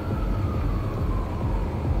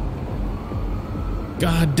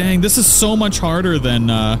 God dang, this is so much harder than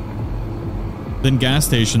gas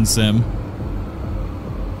station sim.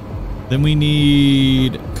 Then we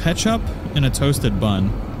need ketchup and a toasted bun.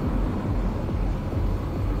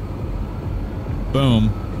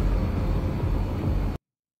 Boom.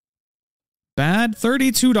 Bad.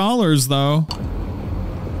 $32 though.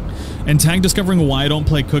 And tag discovering why I don't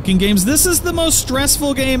play cooking games. This is the most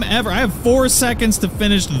stressful game ever. I have 4 seconds to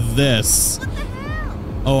finish this. What the hell?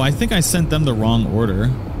 Oh, I think I sent them the wrong order.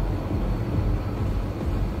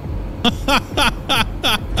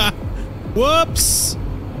 Whoops.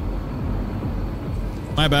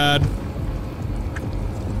 My bad.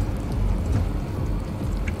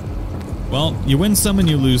 Well, you win some and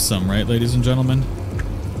you lose some, right, ladies and gentlemen?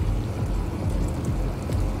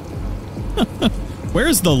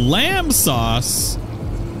 Where's the lamb sauce?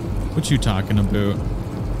 What you talking about?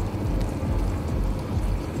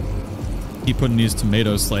 Keep putting these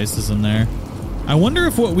tomato slices in there. I wonder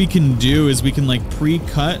if what we can do is we can like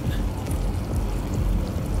pre-cut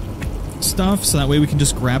stuff so that way we can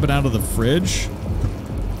just grab it out of the fridge.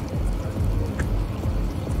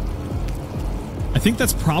 I think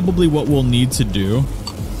that's probably what we'll need to do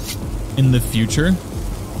in the future.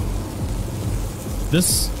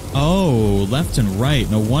 This... Oh, left and right.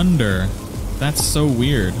 No wonder. That's so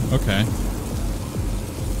weird. Okay.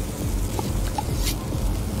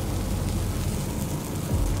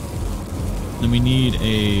 Then we need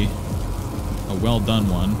a well done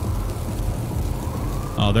one.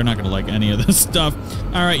 Oh, they're not gonna like any of this stuff.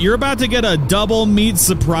 All right, you're about to get a double meat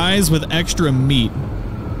surprise with extra meat.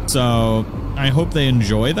 So I hope they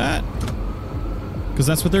enjoy that, because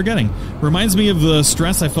that's what they're getting. Reminds me of the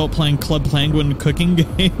stress I felt playing Club Penguin cooking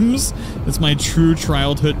games. It's my true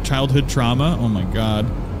childhood trauma. Oh my god.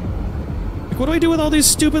 Like, what do I do with all these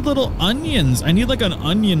stupid little onions? I need like an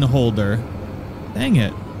onion holder. Dang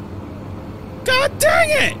it. God dang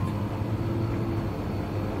it!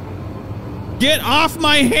 Get off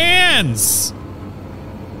my hands!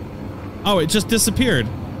 Oh, it just disappeared.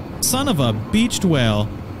 Son of a beached whale.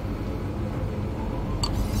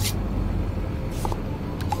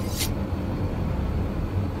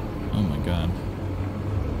 Oh my god.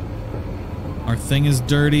 Our thing is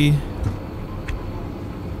dirty.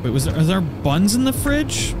 Wait, are there buns in the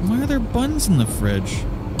fridge? Why are there buns in the fridge?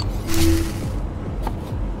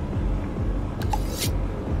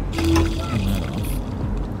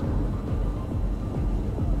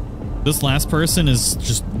 This last person is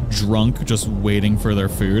just drunk, just waiting for their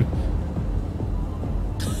food.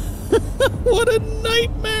 What a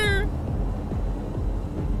nightmare!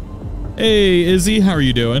 Hey, Izzy, how are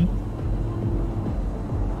you doing?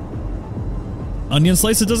 Onion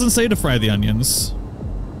slice? It doesn't say to fry the onions.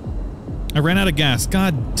 I ran out of gas.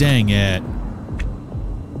 God dang it.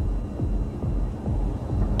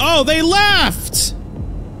 Oh, they left!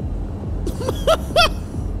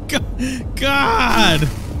 God!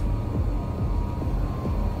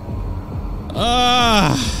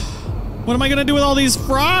 What am I gonna do with all these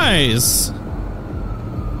fries? Do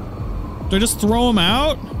I just throw them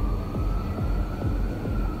out?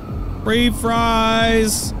 Free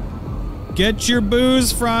fries! Get your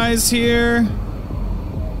booze fries here!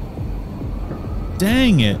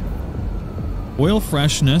 Dang it. Oil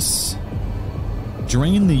freshness.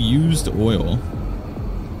 Drain the used oil.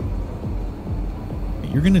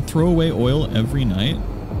 You're gonna throw away oil every night?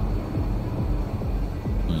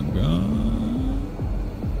 Oh my god.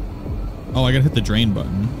 Oh, I gotta hit the drain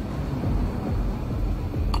button.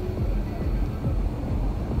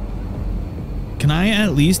 Can I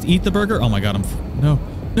at least eat the burger? Oh my god, no.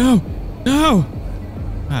 No! No!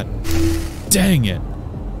 God dang it.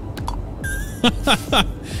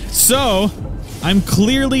 So, I'm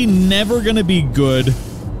clearly never gonna be good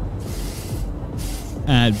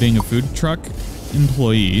at being a food truck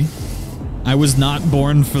employee. I was not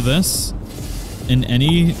born for this in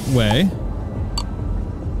any way.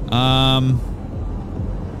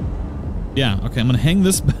 Yeah, okay, I'm gonna hang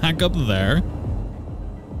this back up there.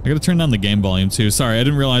 I gotta turn down the game volume too. Sorry, I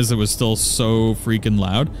didn't realize it was still so freaking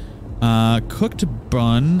loud. Cooked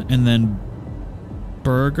bun, and then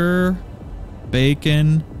burger,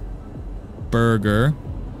 bacon, burger,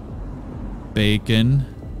 bacon,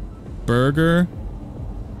 burger,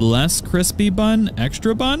 less crispy bun,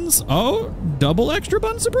 extra buns? Oh, double extra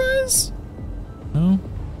bun surprise? No.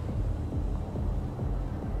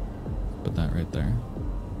 Put that right there.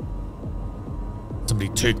 Somebody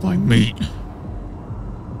take my meat.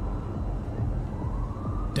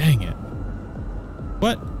 Dang it.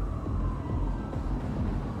 What?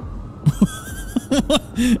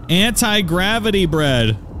 Anti-gravity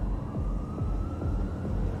bread.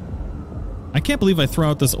 I can't believe I throw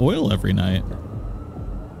out this oil every night.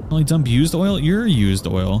 Only dump used oil? You're used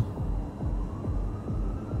oil.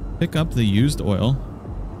 Pick up the used oil.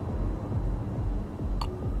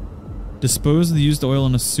 Dispose of the used oil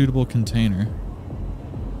in a suitable container.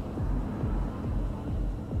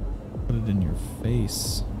 Put it in your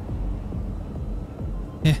face.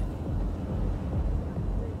 Eh.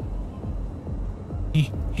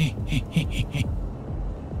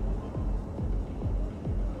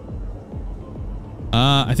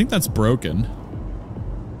 I think that's broken.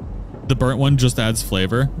 The burnt one just adds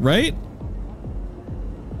flavor, right?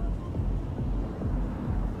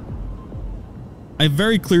 I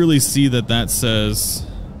very clearly see that that says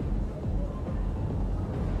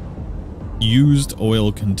used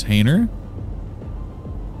oil container.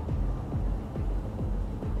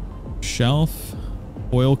 Shelf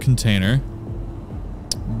oil container.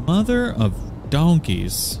 Mother of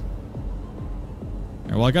donkeys.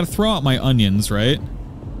 Well, I gotta throw out my onions, right?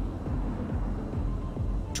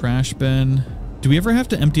 Trash bin. Do we ever have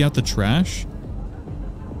to empty out the trash?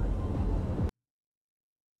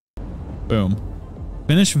 Boom.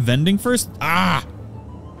 Finish vending first? Ah!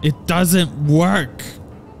 It doesn't work!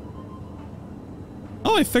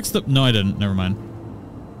 Oh, I fixed it. No, I didn't. Never mind.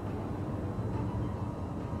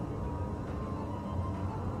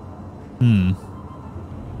 Can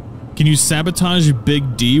you sabotage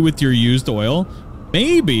Big D with your used oil?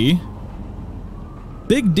 Maybe.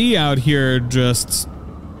 Big D out here just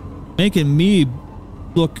making me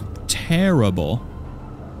look terrible.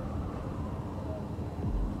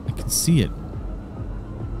 I can see it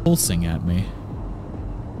pulsing at me.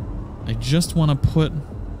 I just want to put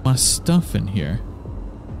my stuff in here.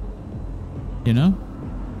 You know?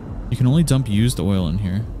 You can only dump used oil in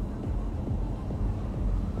here.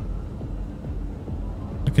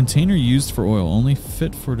 A container used for oil, only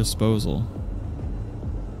fit for disposal.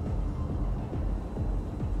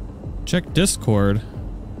 Check Discord.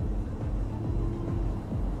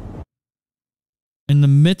 In the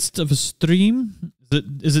midst of a stream?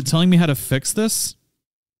 Is it telling me how to fix this?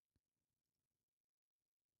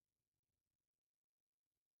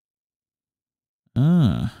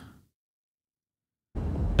 Ah.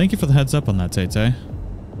 Thank you for the heads up on that, Tay-Tay.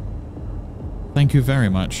 Thank you very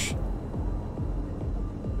much.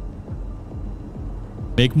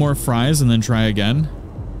 Bake more fries and then try again.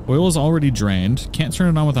 Oil is already drained. Can't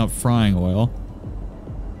turn it on without frying oil.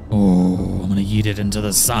 Oh, I'm gonna yeet it into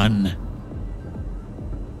the sun.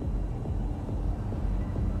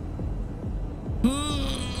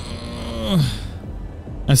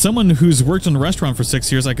 As someone who's worked in a restaurant for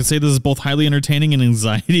 6 years, I could say this is both highly entertaining and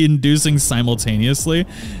anxiety-inducing simultaneously.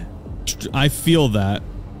 I feel that.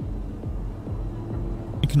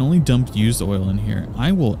 You can only dump used oil in here.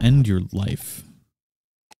 I will end your life.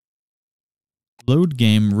 Load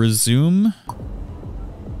game, resume.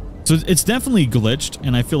 So it's definitely glitched,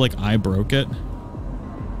 and I feel like I broke it.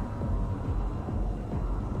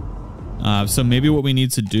 So maybe what we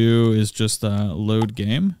need to do is just load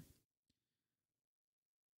game.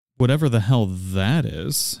 Whatever the hell that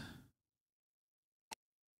is.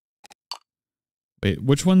 Wait,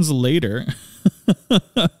 which one's later?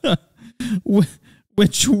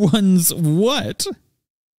 Which one's what?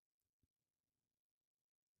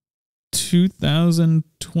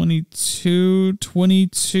 2022,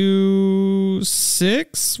 22,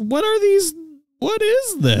 6? What are these? What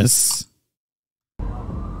is this?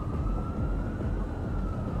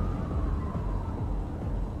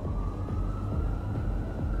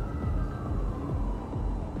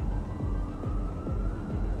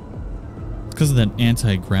 Because of that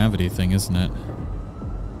anti-gravity thing, isn't it?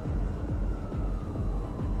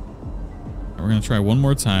 We're gonna try one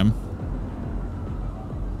more time.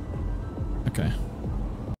 Okay.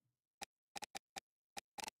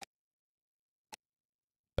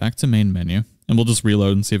 Back to main menu, and we'll just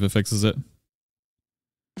reload and see if it fixes it.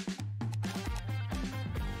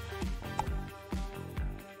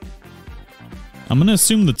 I'm going to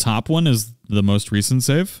assume the top one is the most recent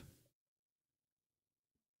save.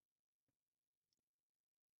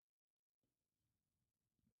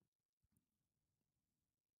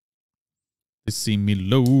 They see me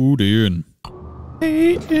loading.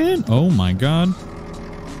 Oh my god.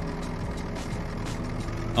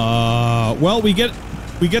 Well, we get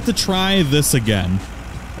to try this again.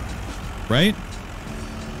 Right?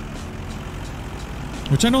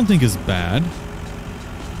 Which I don't think is bad.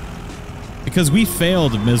 Because we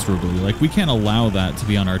failed miserably. Like, we can't allow that to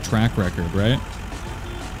be on our track record, right?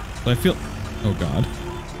 But I feel... Oh, God.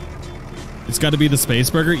 It's got to be the Space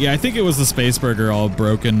Burger? Yeah, I think it was the Space Burger all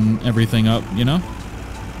broken everything up, you know?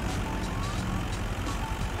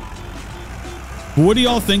 What do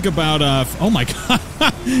y'all think about, oh my god.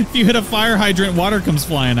 If you hit a fire hydrant, water comes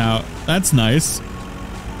flying out. That's nice.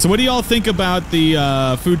 So what do y'all think about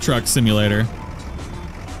the food truck simulator?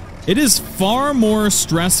 It is far more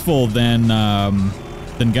stressful than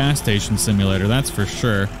gas station simulator, that's for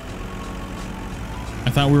sure.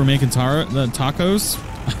 I thought we were making tacos.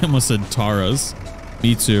 I almost said taras.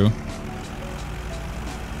 Me too.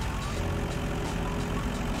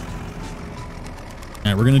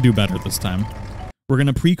 Alright, we're gonna do better this time. We're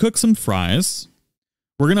gonna pre-cook some fries.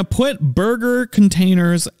 We're gonna put burger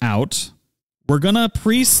containers out. We're gonna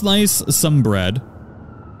pre-slice some bread.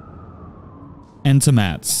 And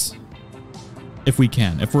tomatoes. If we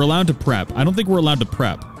can. If we're allowed to prep. I don't think we're allowed to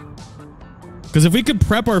prep. Because if we could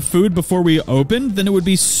prep our food before we opened, then it would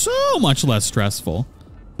be so much less stressful.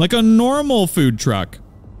 Like a normal food truck.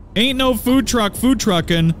 Ain't no food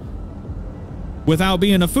trucking without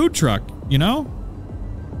being a food truck, you know?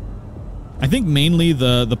 I think mainly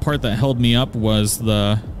the part that held me up was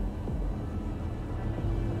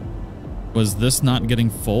this not getting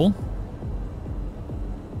full.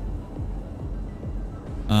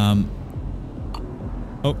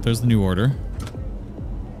 Oh, there's the new order.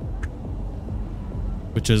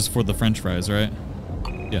 Which is for the French fries, right?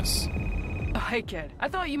 Yes. Oh, hey, kid. I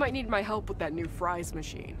thought you might need my help with that new fries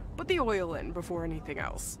machine. Put the oil in before anything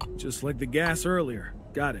else. Just like the gas earlier.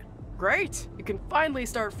 Got it. Great. You can finally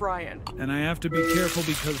start frying. And I have to be careful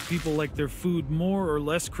because people like their food more or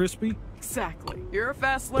less crispy? Exactly. You're a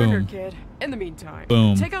fast learner, Boom. kid. In the meantime,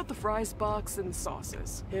 Boom. take out the fries box and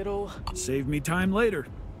sauces. It'll... Save me time later.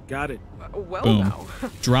 Got it. Well, Boom. now.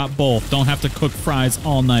 Drop both. Don't have to cook fries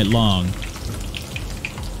all night long.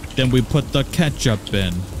 Then we put the ketchup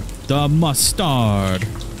in, the mustard,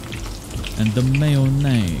 and the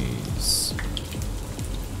mayonnaise.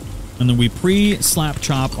 And then we pre-slap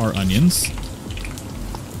chop our onions.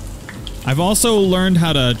 I've also learned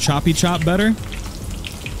how to choppy chop better.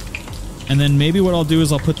 And then maybe what I'll do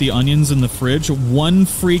is I'll put the onions in the fridge. One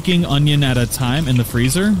freaking onion at a time in the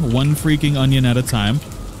freezer. One freaking onion at a time.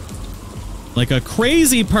 Like a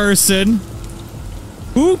crazy person.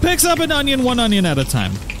 Who picks up an onion one onion at a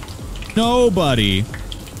time? Nobody.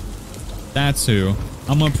 That's who.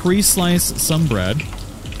 I'm gonna pre-slice some bread.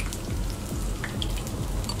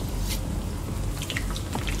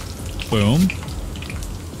 Boom.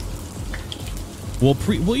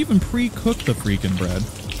 We'll even pre-cook the freaking bread.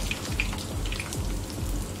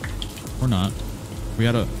 Or not. We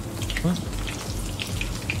gotta... What?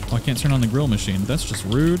 Oh, I can't turn on the grill machine. That's just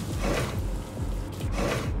rude.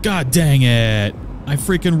 God dang it. I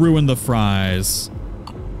freaking ruined the fries.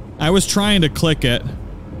 I was trying to click it.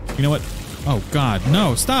 You know what? Oh, God.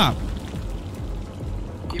 No, stop.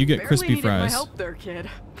 You get crispy fries. My help there, kid.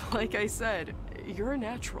 Like I said, you're a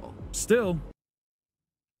natural. Still.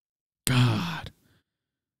 God.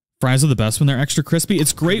 Fries are the best when they're extra crispy.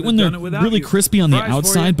 It's great when they're really crispy on the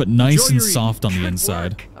outside, but nice and soft on the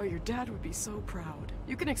inside. Oh, your dad would be so proud.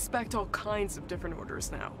 You can expect all kinds of different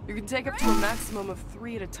orders now. You can take up to a maximum of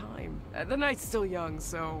 3 at a time. The night's still young,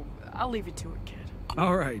 so I'll leave you to it, kid.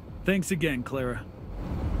 All right. Thanks again, Clara.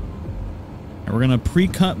 And we're gonna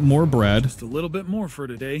pre-cut more bread. Just a little bit more for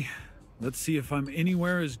today. Let's see if I'm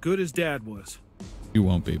anywhere as good as Dad was. You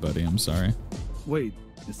won't be, buddy. I'm sorry. Wait,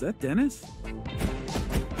 is that Dennis?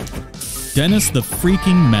 Dennis the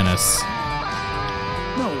freaking menace.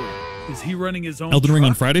 No. Is he running his own Elden Ring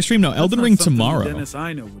on truck? Friday stream? No, Elden Ring tomorrow. Dennis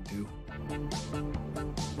I know would do.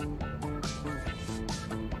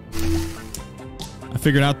 I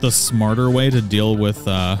figured out the smarter way to deal with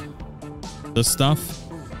this stuff.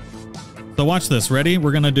 So watch this. Ready?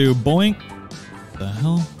 We're gonna do boink. The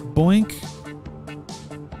hell? Boink.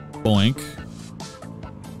 Boink.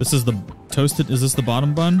 This is the toasted. Is this the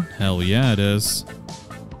bottom bun? Hell yeah, it is.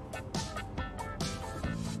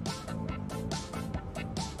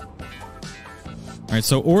 All right,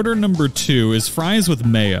 so order number 2 is fries with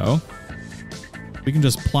mayo. We can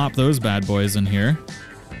just plop those bad boys in here.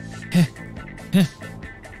 Heh, heh.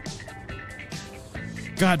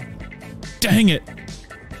 God dang it.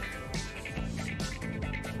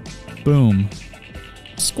 Boom.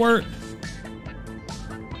 Squirt.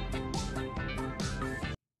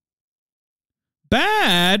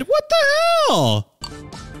 Bad? What the hell?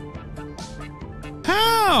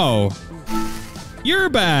 How? You're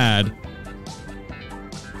bad.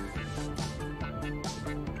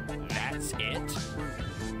 That's it?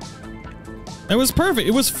 That was perfect.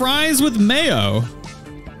 It was fries with mayo.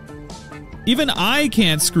 Even I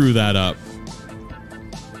can't screw that up.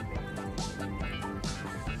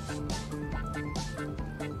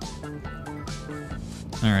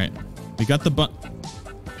 All right. We got the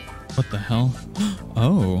What the hell?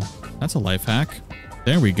 Oh, that's a life hack.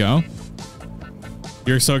 There we go.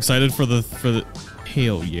 You're so excited for the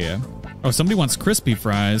hell yeah. Oh, somebody wants crispy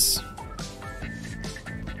fries.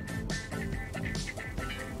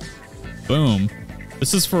 Boom.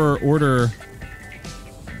 This is for order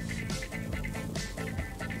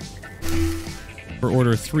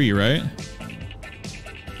 3, right?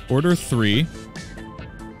 Order 3.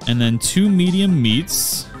 And then 2 medium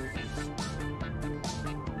meats.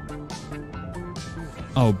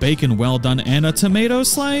 Oh, bacon well done and a tomato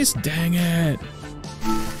slice? Dang it.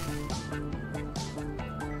 All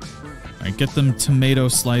right, get them tomato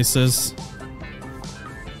slices.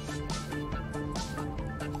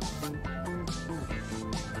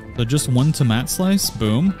 So just 1 tomato slice,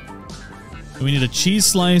 boom. We need a cheese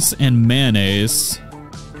slice and mayonnaise.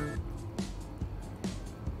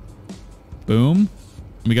 Boom.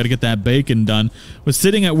 We got to get that bacon done. Was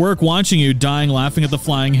sitting at work watching you, dying laughing at the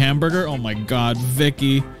flying hamburger. Oh my god,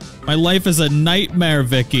 Vicky. My life is a nightmare,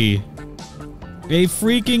 Vicky. A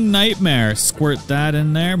freaking nightmare. Squirt that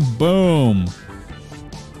in there. Boom.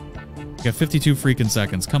 We got 52 freaking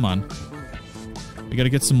seconds. Come on. We got to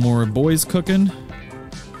get some more boys cooking.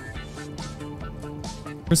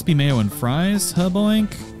 Crispy mayo and fries.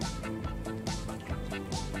 Huboink.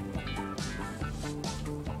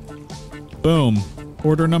 Boom.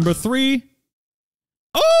 Order number 3.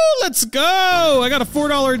 Oh, let's go! I got a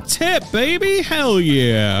 $4 tip, baby! Hell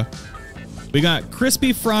yeah! We got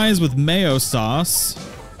crispy fries with mayo sauce.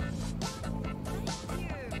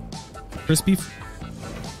 Crispy...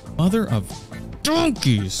 Mother of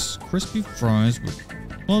donkeys! Crispy fries with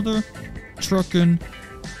mother truckin'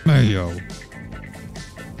 mayo.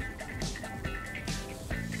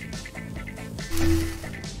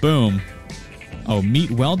 Boom. Oh, meat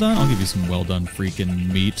well done? I'll give you some well done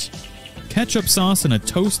freaking meat. Ketchup sauce and a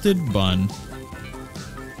toasted bun.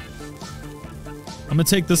 I'm gonna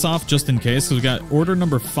take this off just in case, because we got order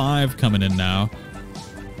number 5 coming in now.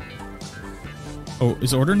 Oh,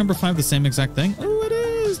 is order number 5 the same exact thing? Oh, it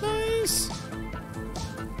is! Nice!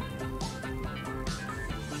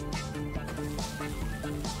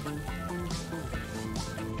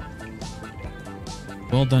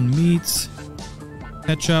 Well done meat.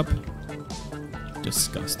 Ketchup.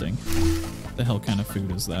 Disgusting. What the hell kind of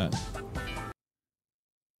food is that?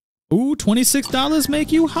 Ooh, $26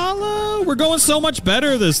 make you hollow? We're going so much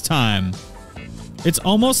better this time. It's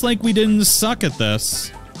almost like we didn't suck at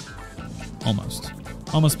this. Almost.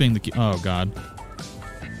 Almost being the key. Oh, God.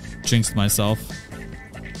 Jinxed myself.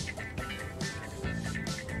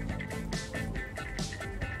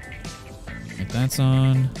 Right, that's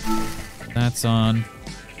on. That's on.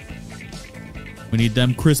 We need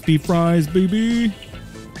them crispy fries, baby.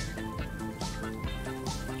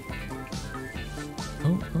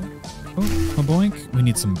 Oh, boink. We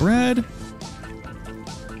need some bread.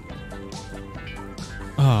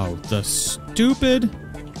 Oh, the stupid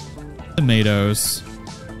tomatoes.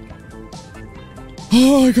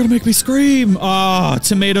 Oh, you're gonna make me scream. Oh,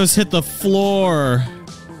 tomatoes hit the floor.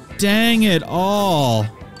 Dang it all.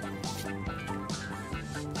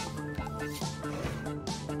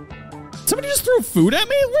 Somebody just threw food at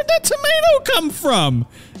me? Where'd that tomato come from?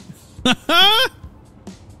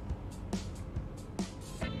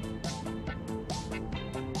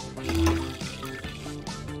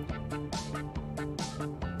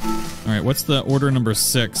 All right, what's the order number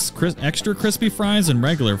 6? Extra crispy fries and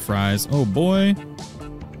regular fries. Oh boy.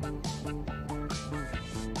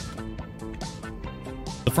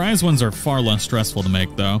 The fries ones are far less stressful to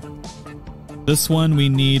make though. This one we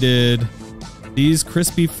needed these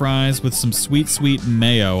crispy fries with some sweet, sweet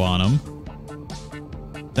mayo on them.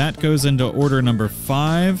 That goes into order number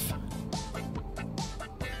 5.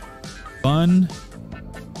 Bun.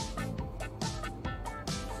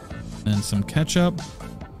 And some ketchup.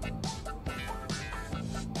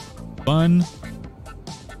 Bun.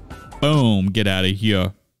 Boom. Get out of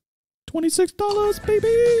here. $26, baby.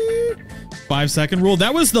 5-second rule.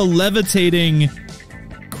 That was the levitating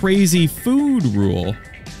crazy food rule.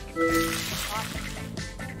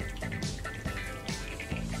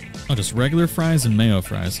 Oh, just regular fries and mayo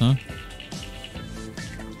fries, huh?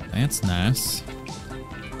 That's nice.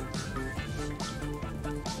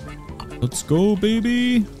 Let's go,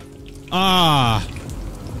 baby. Ah!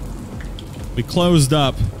 We closed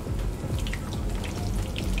up.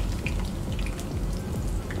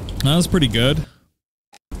 That was pretty good.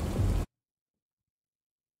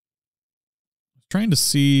 Trying to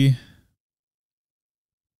see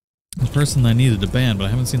the person I needed to ban, but I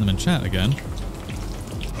haven't seen them in chat again.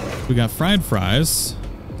 We got fried fries.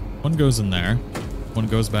 One goes in there. One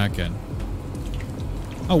goes back in.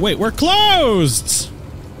 Oh, wait, we're closed!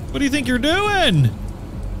 What do you think you're doing?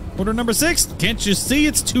 Order number 6. Can't you see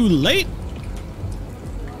it's too late?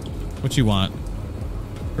 What you want?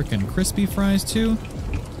 Frickin' crispy fries too?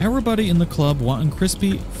 Everybody in the club wanting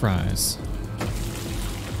crispy fries.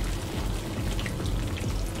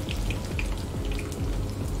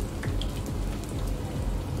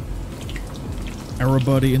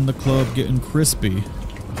 Everybody in the club getting crispy.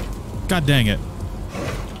 God dang it.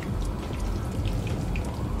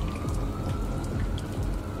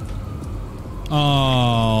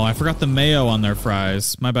 Oh, I forgot the mayo on their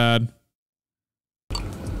fries. My bad.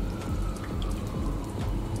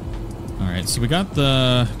 Alright, so we got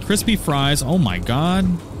the crispy fries. Oh my god.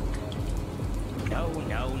 No.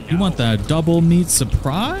 You want that double meat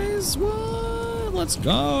surprise? What? Let's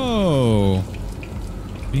go.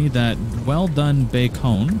 We need that well done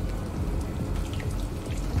bacon.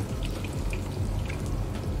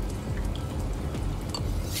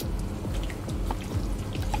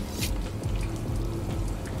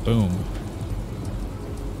 Boom.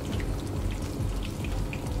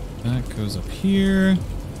 That goes up here.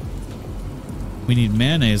 We need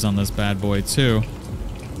mayonnaise on this bad boy too.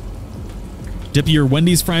 Dip your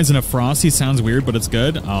Wendy's fries in a Frosty sounds weird, but it's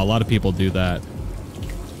good. Oh, a lot of people do that.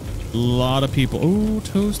 A lot of people. Oh,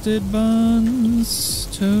 toasted buns.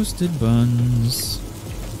 Toasted buns.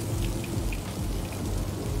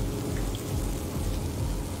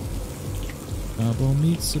 Double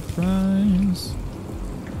meat surprise.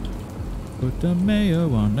 Put the mayo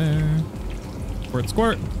on there. Squirt,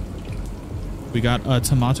 squirt. We got a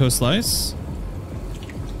tomato slice.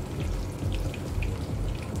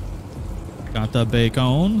 Got the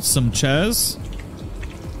bacon. Some cheese.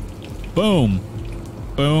 Boom.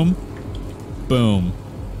 Boom. Boom.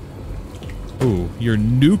 Ooh, your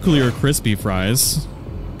nuclear crispy fries.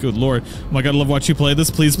 Good lord. Oh my god, I love watching you play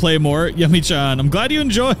this. Please play more. Yummy-chan. I'm glad you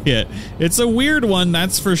enjoy it. It's a weird one,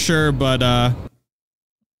 that's for sure, but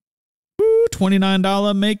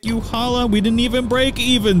 $29 make you holla. We didn't even break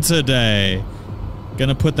even today.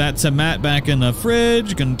 Gonna put that tomat back in the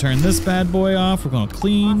fridge. Gonna turn this bad boy off. We're gonna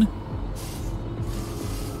clean.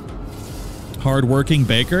 Hard-working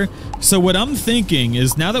baker. So what I'm thinking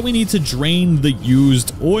is now that we need to drain the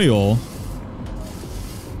used oil,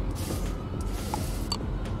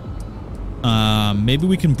 maybe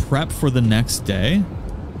we can prep for the next day.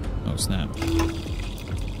 Oh snap.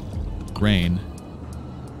 Rain.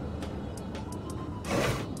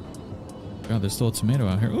 God, there's still a tomato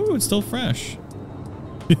out here. Ooh, it's still fresh.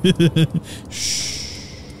 Shh.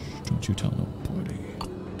 Don't you tell nobody.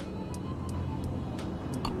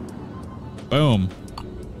 Boom.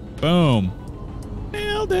 Boom.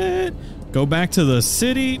 Nailed it. Go back to the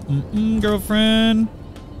city. Girlfriend.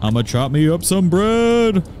 I'ma chop me up some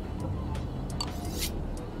bread.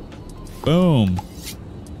 Boom.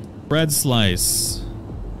 Bread slice.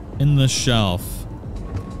 In the shelf.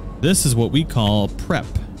 This is what we call prep.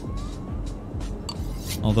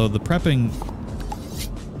 Although the prepping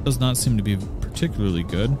does not seem to be particularly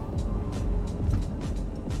good.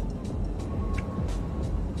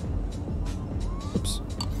 Oops.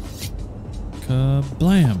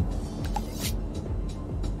 Kablam.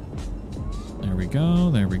 There we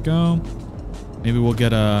go. There we go. Maybe we'll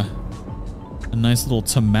get a nice little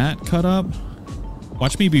tomat cut up.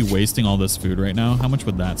 Watch me be wasting all this food right now. How much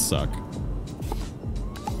would that suck?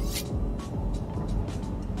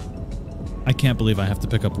 I can't believe I have to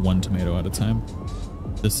pick up one tomato at a time.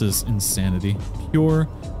 This is insanity. Pure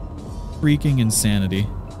freaking insanity.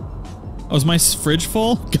 Oh, is my fridge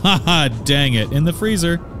full? God dang it. In the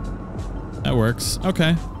freezer. That works.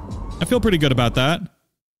 Okay. I feel pretty good about that.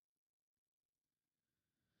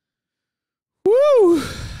 Woo!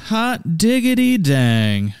 Hot diggity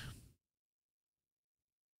dang.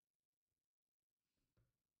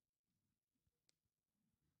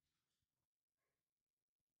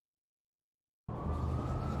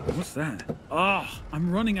 What's that? Oh,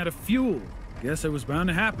 I'm running out of fuel. Guess it was bound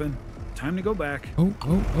to happen. Time to go back. Oh.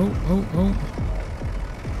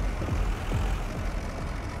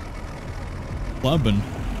 Clubbing.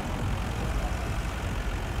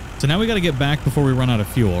 So now we got to get back before we run out of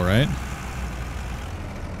fuel, right?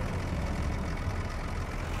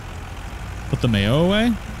 Put the mayo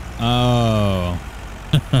away? Oh.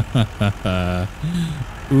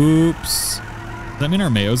 Oops. Does that mean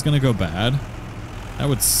our mayo's gonna go bad? That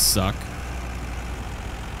would suck.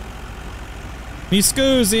 Me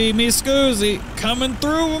scoozy, coming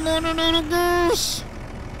through, I'm running out of gas.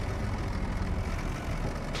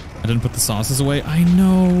 I didn't put the sauces away. I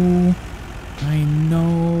know.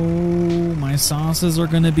 My sauces are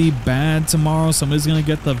gonna be bad tomorrow. Somebody's gonna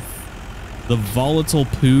get the volatile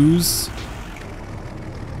poos.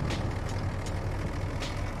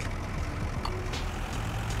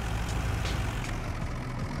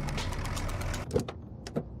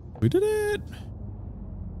 We did it.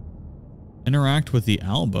 Interact with the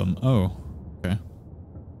album. Oh, okay.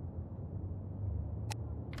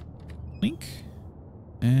 Link.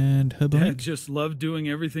 And Dad just loved doing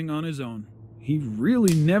everything on his own. He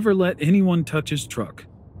really never let anyone touch his truck.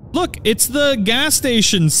 Look, it's the gas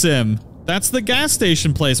station sim. That's the gas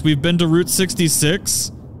station place. We've been to Route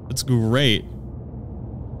 66. It's great.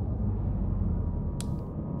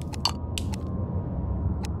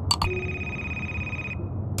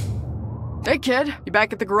 Hey kid, you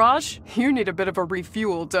back at the garage? You need a bit of a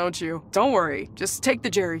refuel, don't you? Don't worry, just take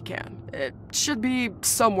the jerry can. It should be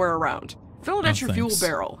somewhere around. Fill it at your fuel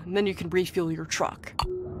barrel, and then you can refuel your truck.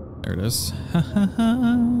 There it is.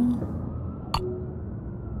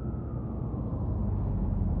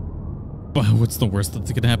 What's the worst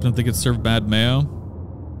that could happen if they get served bad mayo?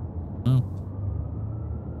 Oh.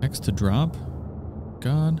 X to drop?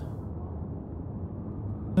 God.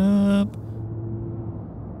 Up.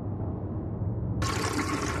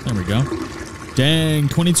 There we go. Dang,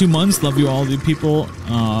 22 months. Love you all, the people.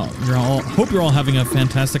 Hope you're all having a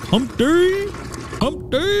fantastic hump day.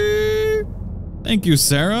 Hump day. Thank you,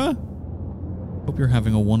 Sarah. Hope you're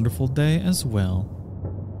having a wonderful day as well.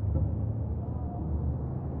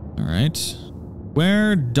 All right.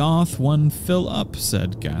 Where doth one fill up,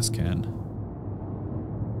 said gas can.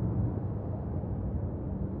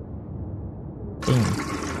 Boom.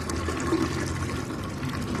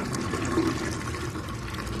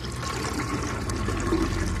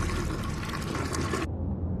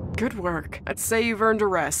 Good work. I'd say you've earned a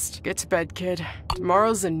rest. Get to bed, kid.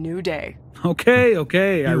 Tomorrow's a new day. Okay,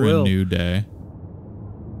 I will. A new day.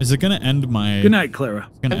 Is it gonna end my... Good night, Clara.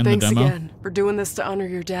 It's gonna and end thanks the demo? again for doing this to honor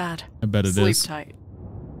your dad. I bet it is. Sleep tight.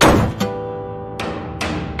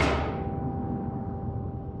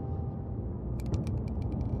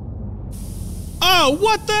 Oh,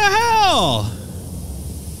 what the hell?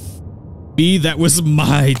 B, that was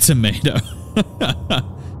my tomato.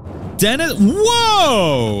 Dennis,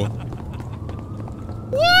 whoa!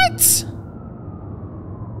 What?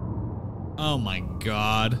 Oh my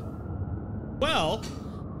god. Well,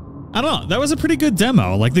 I don't know. That was a pretty good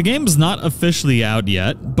demo. Like, the game's not officially out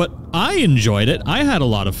yet, but I enjoyed it. I had a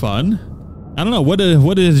lot of fun. I don't know. What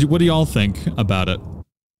do y'all think about it?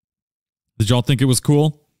 Did y'all think it was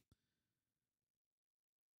cool?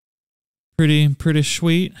 Pretty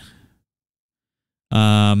sweet.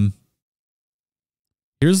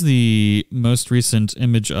 Here's the most recent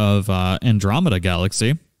image of Andromeda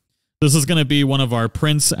Galaxy. This is going to be one of our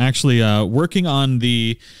prints, actually working on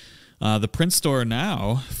the print store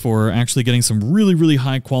now for actually getting some really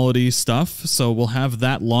high quality stuff. So we'll have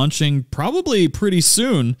that launching probably pretty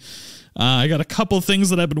soon. I got a couple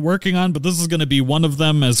things that I've been working on, but this is going to be one of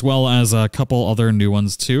them, as well as a couple other new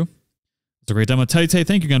ones too. It's a great demo. Tay,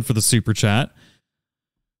 thank you again for the super chat.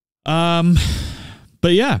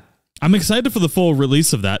 But yeah, I'm excited for the full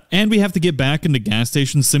release of that. And we have to get back into Gas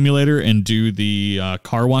Station Simulator and do the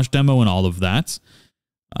car wash demo and all of that.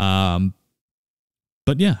 But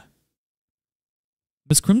yeah.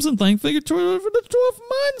 Miss Crimson, thank you for the 12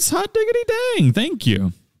 months. Hot diggity dang. Thank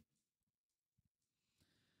you.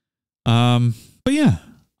 But yeah,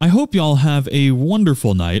 I hope y'all have a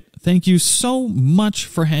wonderful night. Thank you so much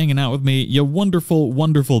for hanging out with me, you wonderful,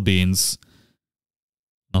 wonderful beans.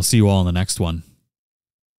 I'll see you all in the next one.